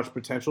so much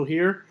potential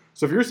here.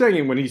 So if you're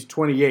saying when he's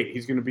 28,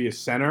 he's going to be a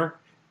center,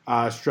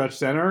 stretch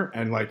center,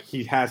 and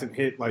he hasn't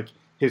hit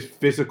his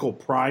physical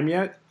prime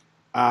yet,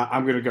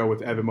 I'm going to go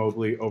with Evan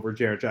Mobley over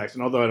Jaren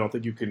Jackson. Although I don't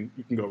think you can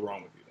go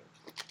wrong with either.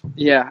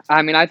 Yeah,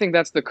 I mean, I think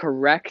that's the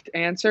correct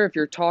answer. If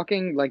you're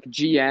talking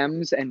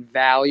GMs and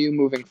value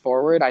moving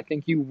forward, I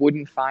think you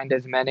wouldn't find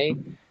as many,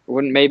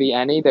 wouldn't maybe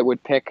any, that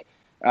would pick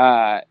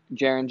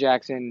Jaren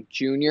Jackson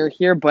Jr.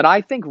 here. But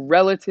I think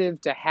relative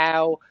to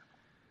how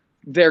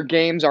their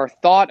games are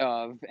thought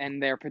of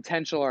and their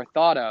potential are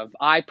thought of,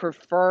 I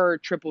prefer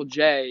Triple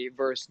J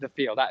versus the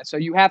field. So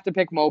you have to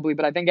pick Mobley,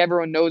 but I think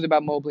everyone knows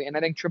about Mobley, and I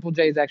think Triple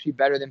J is actually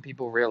better than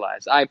people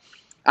realize.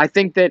 I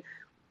think that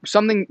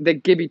something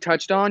that Gibby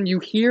touched on, you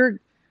hear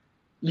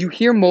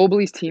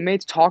Mobley's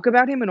teammates talk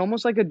about him in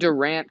almost like a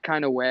Durant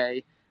kind of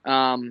way.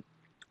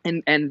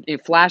 And in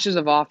flashes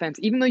of offense,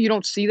 even though you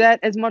don't see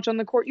that as much on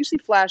the court, you see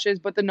flashes,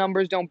 but the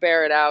numbers don't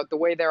bear it out. The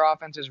way their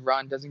offense is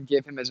run doesn't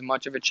give him as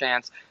much of a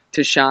chance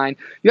to shine.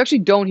 You actually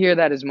don't hear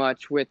that as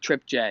much with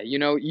Trip J.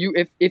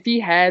 If he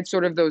had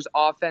sort of those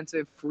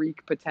offensive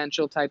freak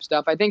potential type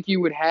stuff, I think you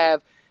would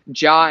have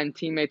Ja and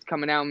teammates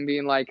coming out and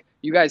being like,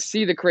 you guys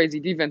see the crazy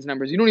defense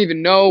numbers. You don't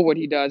even know what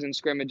he does in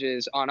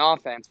scrimmages on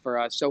offense for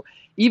us. So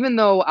even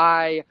though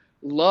I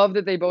love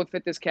that they both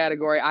fit this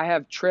category, I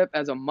have Tripp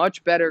as a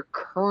much better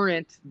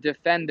current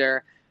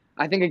defender.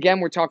 I think, again,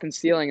 we're talking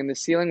ceiling, and the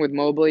ceiling with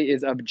Mobley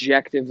is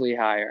objectively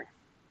higher.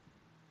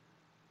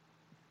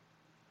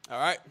 All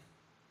right.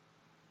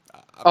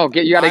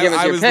 You got to give us your pick.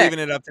 I was leaving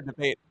it up to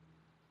debate.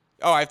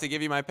 Oh, I have to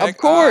give you my pick? Of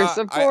course.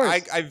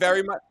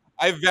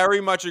 I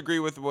very much agree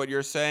with what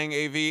you're saying,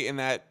 AV, in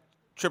that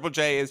Triple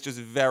J is just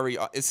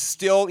is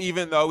still,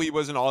 even though he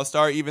was an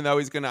all-star, even though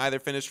he's going to either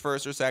finish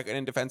first or second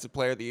in Defensive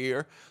Player of the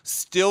Year,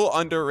 still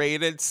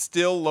underrated,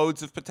 still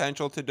loads of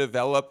potential to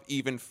develop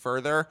even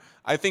further.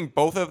 I think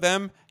both of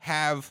them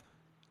have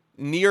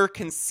near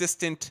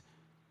consistent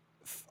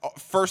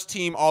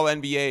first-team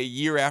All-NBA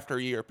year after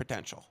year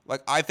potential.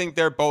 I think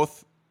they're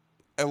both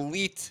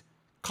elite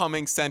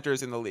coming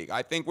centers in the league.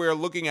 I think we're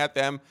looking at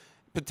them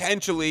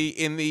potentially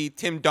in the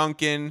Tim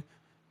Duncan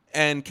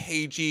and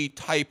KG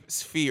type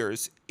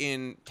spheres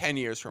in 10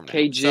 years from now.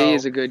 KG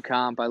is a good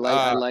comp. I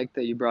like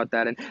that you brought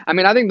that in. I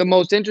mean, I think the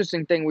most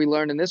interesting thing we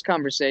learned in this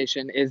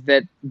conversation is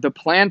that the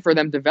plan for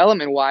them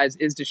development-wise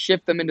is to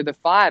shift them into the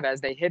 5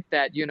 as they hit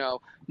that,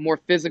 more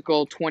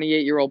physical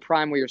 28-year-old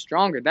prime where you're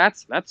stronger.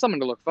 That's something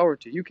to look forward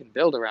to. You can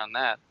build around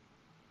that.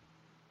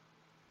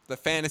 The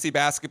fantasy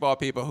basketball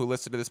people who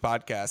listen to this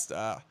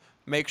podcast,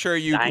 make sure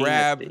you Dynasty.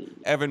 grab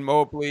Evan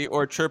Mobley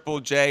or Triple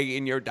J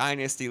in your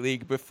Dynasty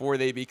League before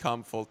they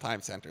become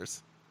full-time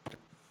centers.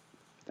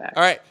 Fact.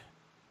 All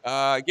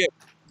right. Gib,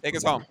 take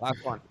us home.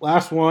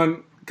 Last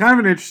one. Kind of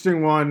an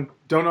interesting one.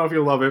 Don't know if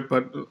you'll love it,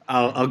 but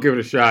I'll give it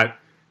a shot.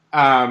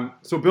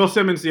 So Bill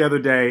Simmons the other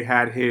day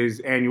had his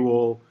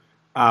annual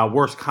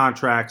worst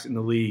contracts in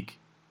the league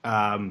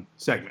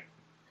segment,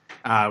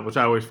 which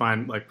I always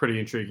find pretty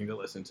intriguing to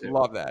listen to.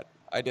 Love that.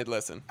 I did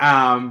listen.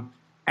 And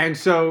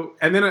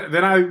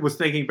then I was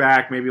thinking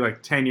back maybe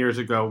 10 years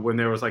ago when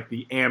there was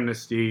the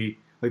amnesty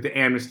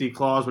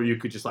clause where you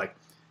could just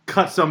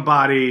cut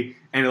somebody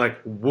and it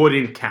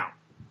wouldn't count.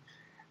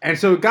 And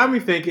so it got me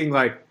thinking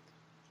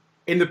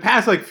in the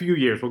past few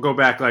years, we'll go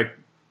back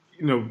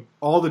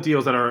all the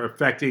deals that are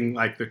affecting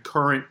the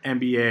current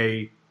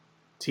NBA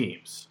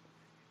teams.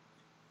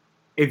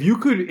 If you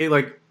could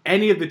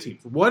any of the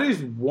teams, what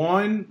is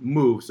one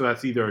move? So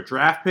that's either a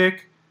draft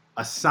pick,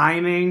 a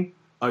signing,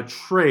 a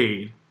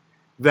trade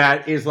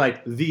that is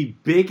the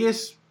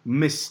biggest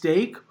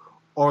mistake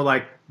or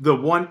the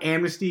one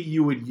amnesty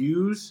you would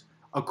use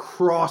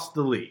across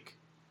the league.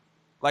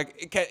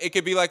 It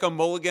could be a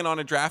mulligan on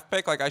a draft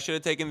pick. I should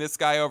have taken this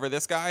guy over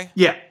this guy.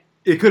 Yeah,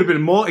 it could have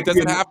been mulligan. Does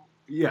it have?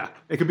 Yeah,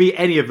 it could be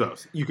any of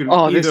those. You can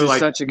either this is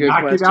such a good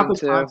not question give out the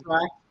too.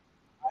 Contract,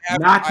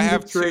 not do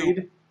the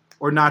trade,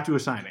 or not do a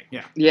signing.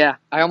 Yeah. Yeah,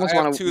 I almost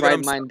want to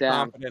write mine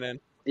down.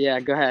 In. Yeah,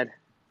 go ahead.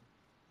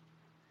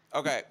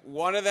 Okay,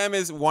 one of them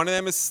is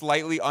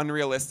slightly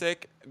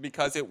unrealistic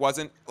because it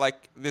wasn't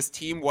this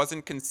team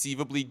wasn't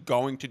conceivably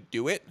going to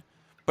do it,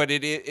 but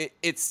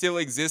it still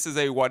exists as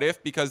a what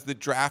if because the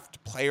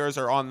draft players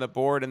are on the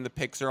board and the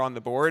picks are on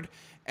the board,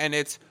 and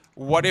it's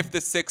what if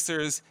the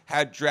Sixers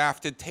had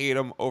drafted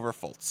Tatum over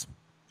Fultz?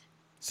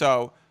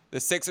 So the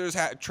Sixers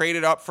had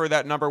traded up for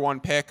that number 1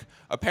 pick.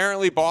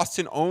 Apparently,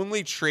 Boston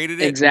only traded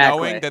it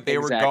knowing that they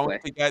were going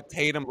to get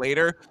Tatum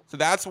later. So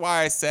that's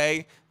why I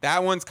say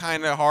that one's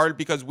kind of hard,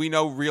 because we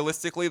know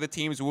realistically the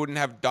teams wouldn't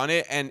have done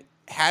it. And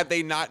had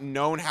they not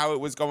known how it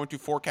was going to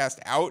forecast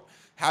out,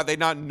 had they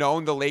not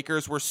known the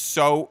Lakers were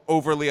so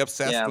overly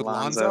obsessed with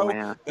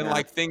Lonzo, then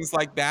like things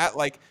like that,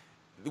 like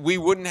we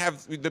wouldn't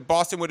have, the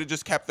Boston would have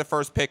just kept the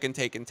first pick and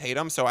taken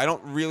Tatum. So I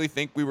don't really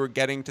think we were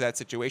getting to that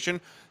situation.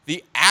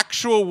 The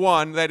actual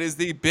one that is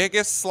the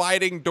biggest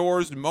sliding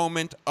doors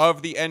moment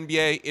of the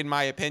NBA, in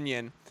my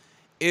opinion,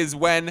 is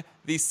when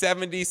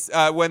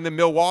when the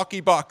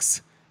Milwaukee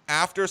Bucks,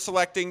 after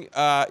selecting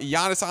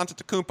Giannis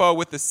Antetokounmpo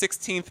with the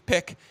 16th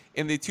pick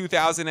in the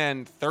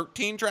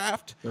 2013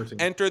 draft,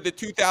 entered the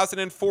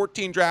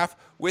 2014 draft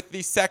with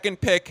the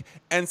 2nd pick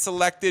and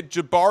selected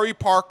Jabari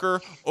Parker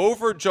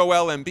over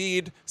Joel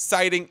Embiid,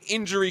 citing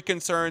injury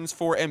concerns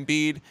for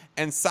Embiid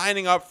and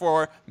signing up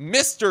for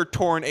Mr.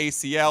 Torn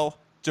ACL,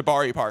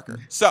 Jabari Parker.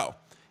 So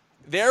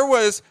there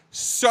was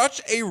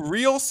such a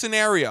real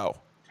scenario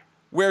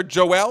where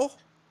Joel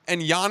and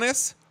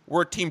Giannis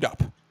were teamed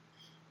up.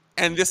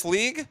 And this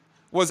league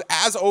was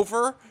as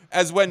over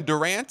as when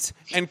Durant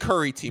and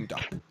Curry teamed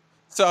up.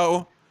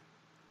 So,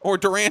 or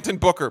Durant and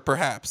Booker,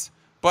 perhaps.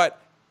 But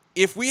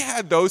if we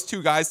had those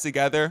two guys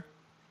together,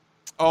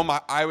 oh my,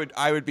 I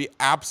would be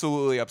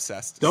absolutely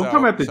obsessed. Don't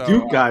come at the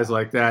Duke guys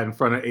like that in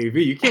front of AV.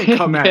 You can't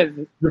come at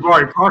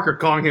Jabari Parker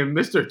calling him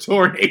Mr.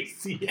 Torn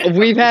ACL.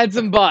 We've had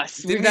some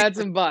busts.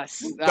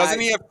 Doesn't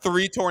he have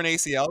 3 torn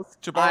ACLs,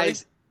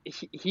 Jabari?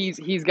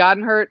 He's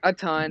gotten hurt a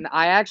ton.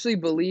 I actually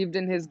believed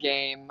in his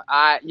game.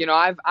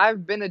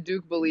 I've been a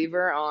Duke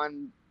believer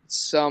on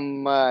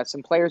some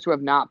players who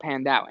have not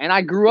panned out. And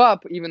I grew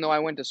up, even though I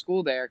went to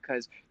school there,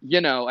 because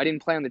I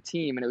didn't play on the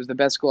team and it was the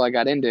best school I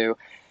got into.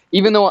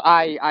 Even though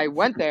I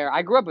went there,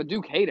 I grew up a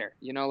Duke hater.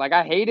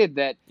 I hated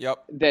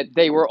that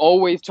they were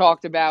always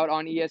talked about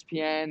on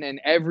ESPN and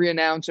every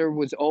announcer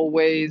was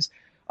always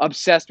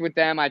obsessed with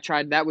them.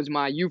 That was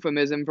my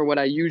euphemism for what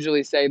I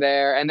usually say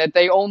there, and that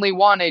they only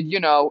wanted,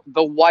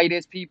 the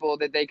whitest people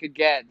that they could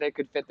get that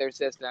could fit their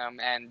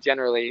system, and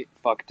generally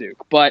fuck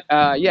Duke. But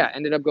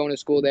ended up going to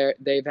school there.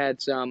 They've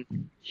had some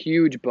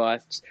huge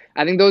busts.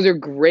 I think those are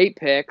great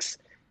picks.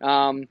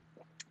 I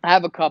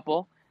have a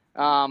couple.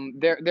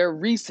 They're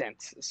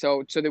recent,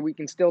 so that we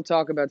can still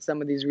talk about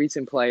some of these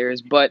recent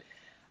players, but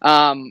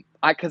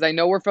because I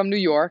know we're from New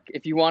York.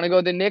 If you want to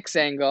go the Knicks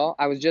angle,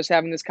 I was just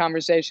having this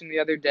conversation the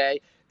other day.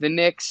 The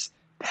Knicks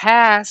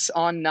pass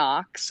on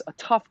Knox, a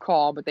tough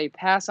call, but they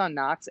pass on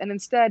Knox, and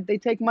instead they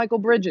take Michael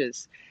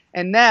Bridges.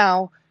 And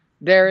now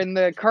they're in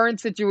the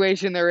current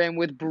situation they're in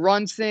with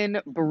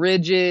Brunson,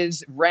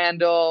 Bridges,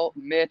 Randall,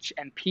 Mitch,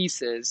 and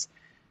pieces.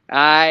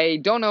 I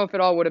don't know if it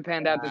all would have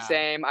panned out the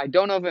same. I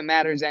don't know if it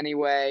matters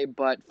anyway,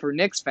 but for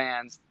Knicks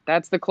fans,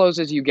 that's the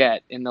closest you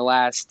get in the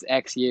last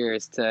X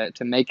years to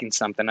making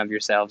something of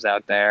yourselves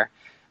out there.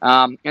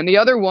 And the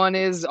other one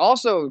is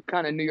also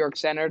kind of New York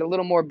centered, a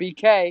little more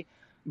BK,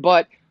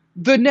 but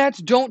the Nets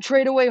don't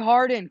trade away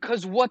Harden,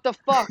 because what the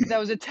fuck? That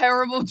was a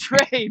terrible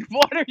trade.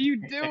 What are you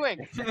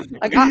doing?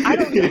 Like, I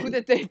don't know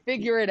that they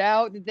figure it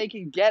out, that they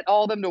can get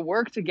all of them to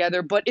work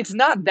together, but it's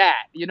not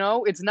that,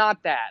 It's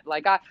not that.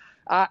 Like,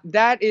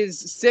 that is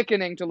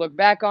sickening to look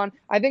back on.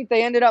 I think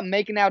they ended up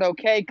making out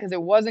okay because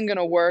it wasn't going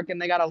to work,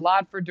 and they got a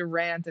lot for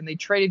Durant, and they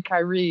traded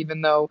Kyrie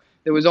even though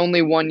there was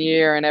only 1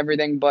 year and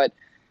everything, but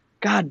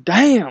god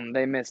damn,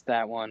 they missed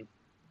that one.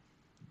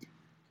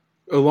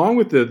 Along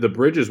with the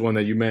Bridges one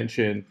that you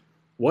mentioned,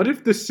 what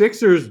if the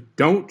Sixers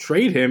don't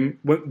trade him?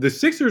 The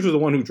Sixers are the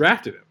one who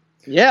drafted him.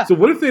 Yeah. So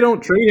what if they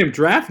don't trade him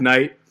draft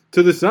night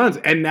to the Suns,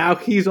 and now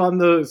he's on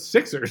the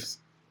Sixers?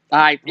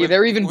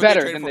 They're even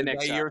better than the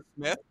Knicks.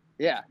 Smith?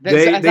 Yeah,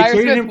 they Zaire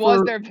traded Smith him was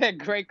for their pick.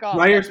 Great call.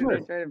 Zaire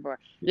Smith.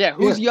 Yeah,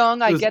 who's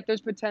young. I get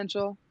there's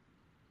potential.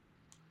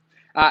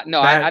 I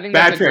think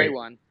that's a great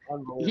one.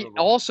 He,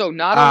 also,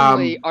 not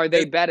only are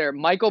they better,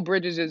 Mikal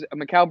Bridges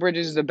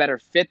is a better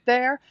fit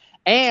there,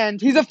 and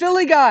he's a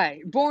Philly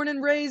guy, born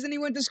and raised, and he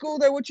went to school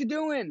there. What you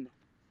doing?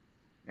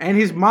 And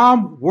his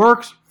mom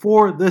works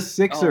for the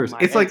Sixers.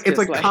 It's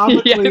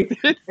comically,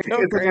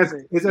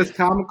 it's as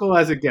comical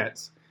as it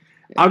gets.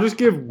 I'll just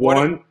give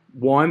one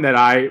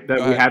that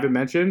we haven't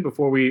mentioned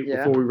before we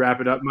wrap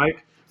it up,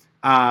 Mike.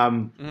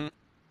 And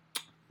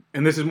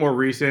this is more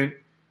recent.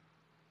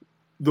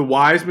 The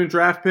Wiseman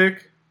draft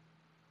pick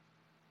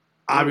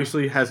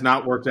obviously has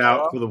not worked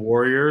out for the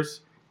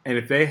Warriors. And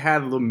if they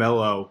had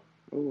LaMelo,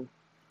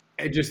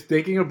 and just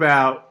thinking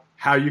about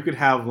how you could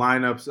have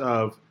lineups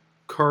of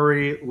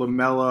Curry,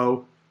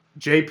 LaMelo,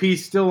 JP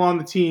still on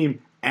the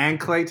team, and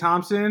Klay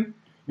Thompson,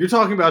 you're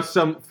talking about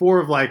four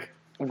of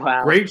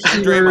great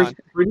shooters,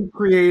 pretty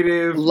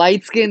creative,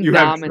 light-skinned you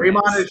dominance. have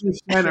Draymond as your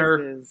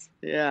center.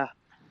 Yeah.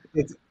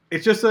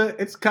 it's just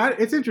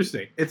it's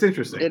interesting. It's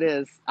interesting. It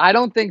is. I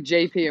don't think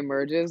JP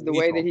emerges the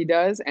way Lethal. that he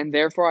does, and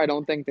therefore I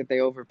don't think that they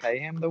overpay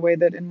him the way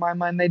that in my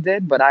mind they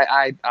did. But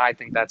I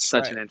think that's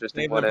such Right. an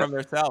interesting Save what them if. from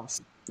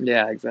themselves.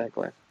 Yeah,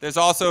 exactly. There's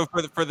also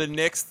for the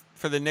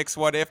Knicks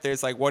what if,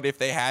 there's like what if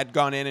they had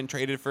gone in and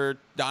traded for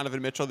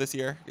Donovan Mitchell this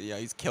year? Yeah,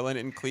 he's killing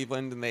it in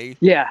Cleveland, and they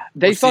Yeah,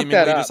 they were fucked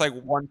that seemingly up. just like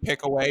one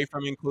pick away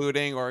from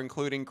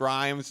including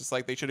Grimes. Just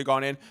like they should have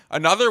gone in.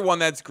 Another one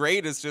that's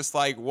great is just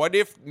like what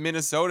if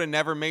Minnesota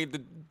never made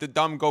the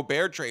dumb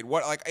Gobert trade?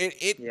 What like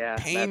it Yeah,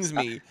 pains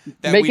that's- me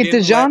that Make we it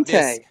didn't let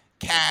this DeJounte.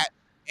 Cat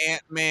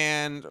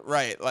Ant-Man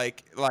right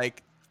like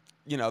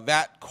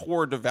that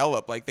core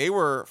develop. Like they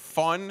were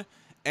fun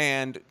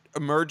and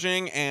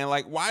emerging, and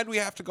like why do we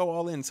have to go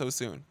all in so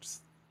soon?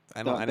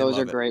 I didn't Those love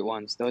are it. great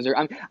ones. Those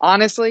are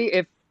honestly,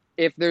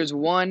 if there's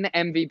one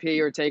MVP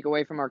or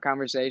takeaway from our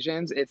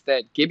conversations, it's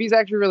that Gibby's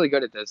actually really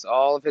good at this.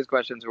 All of his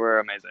questions were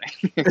amazing.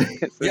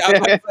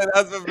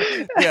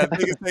 Yeah,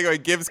 biggest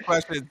takeaway. Gibbs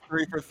question is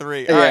 3 for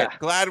 3. All right,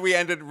 glad we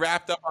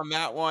wrapped up on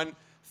that one.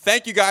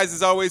 Thank you guys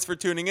as always for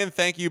tuning in.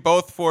 Thank you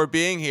both for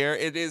being here.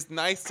 It is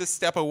nice to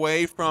step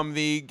away from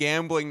the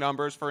gambling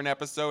numbers for an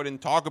episode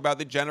and talk about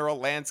the general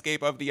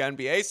landscape of the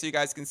NBA so you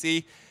guys can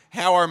see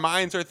how our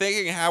minds are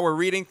thinking and how we're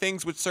reading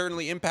things, which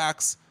certainly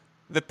impacts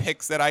the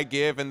picks that I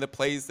give and the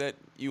plays that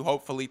you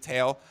hopefully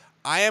tail.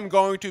 I am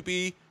going to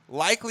be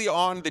likely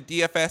on the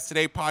DFS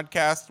Today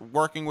podcast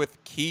working with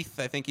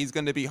Keith. I think he's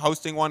going to be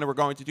hosting one, and we're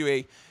going to do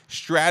a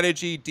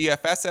strategy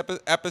DFS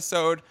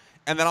episode.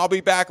 And then I'll be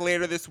back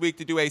later this week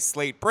to do a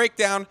slate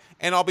breakdown,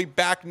 and I'll be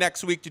back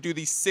next week to do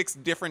the 6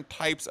 different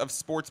types of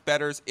sports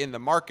bettors in the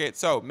market.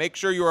 So make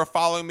sure you are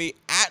following me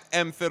at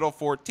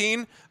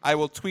mfiddle14. I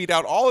will tweet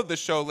out all of the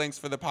show links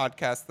for the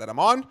podcast that I'm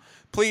on.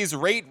 Please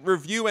rate,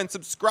 review, and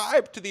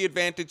subscribe to the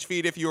Advantage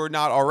feed if you are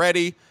not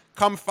already.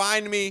 Come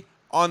find me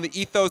on the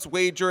Ethos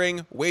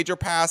Wagering, Wager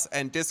Pass,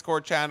 and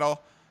Discord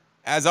channel.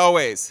 As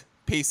always,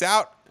 peace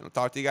out, and I'll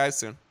talk to you guys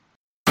soon.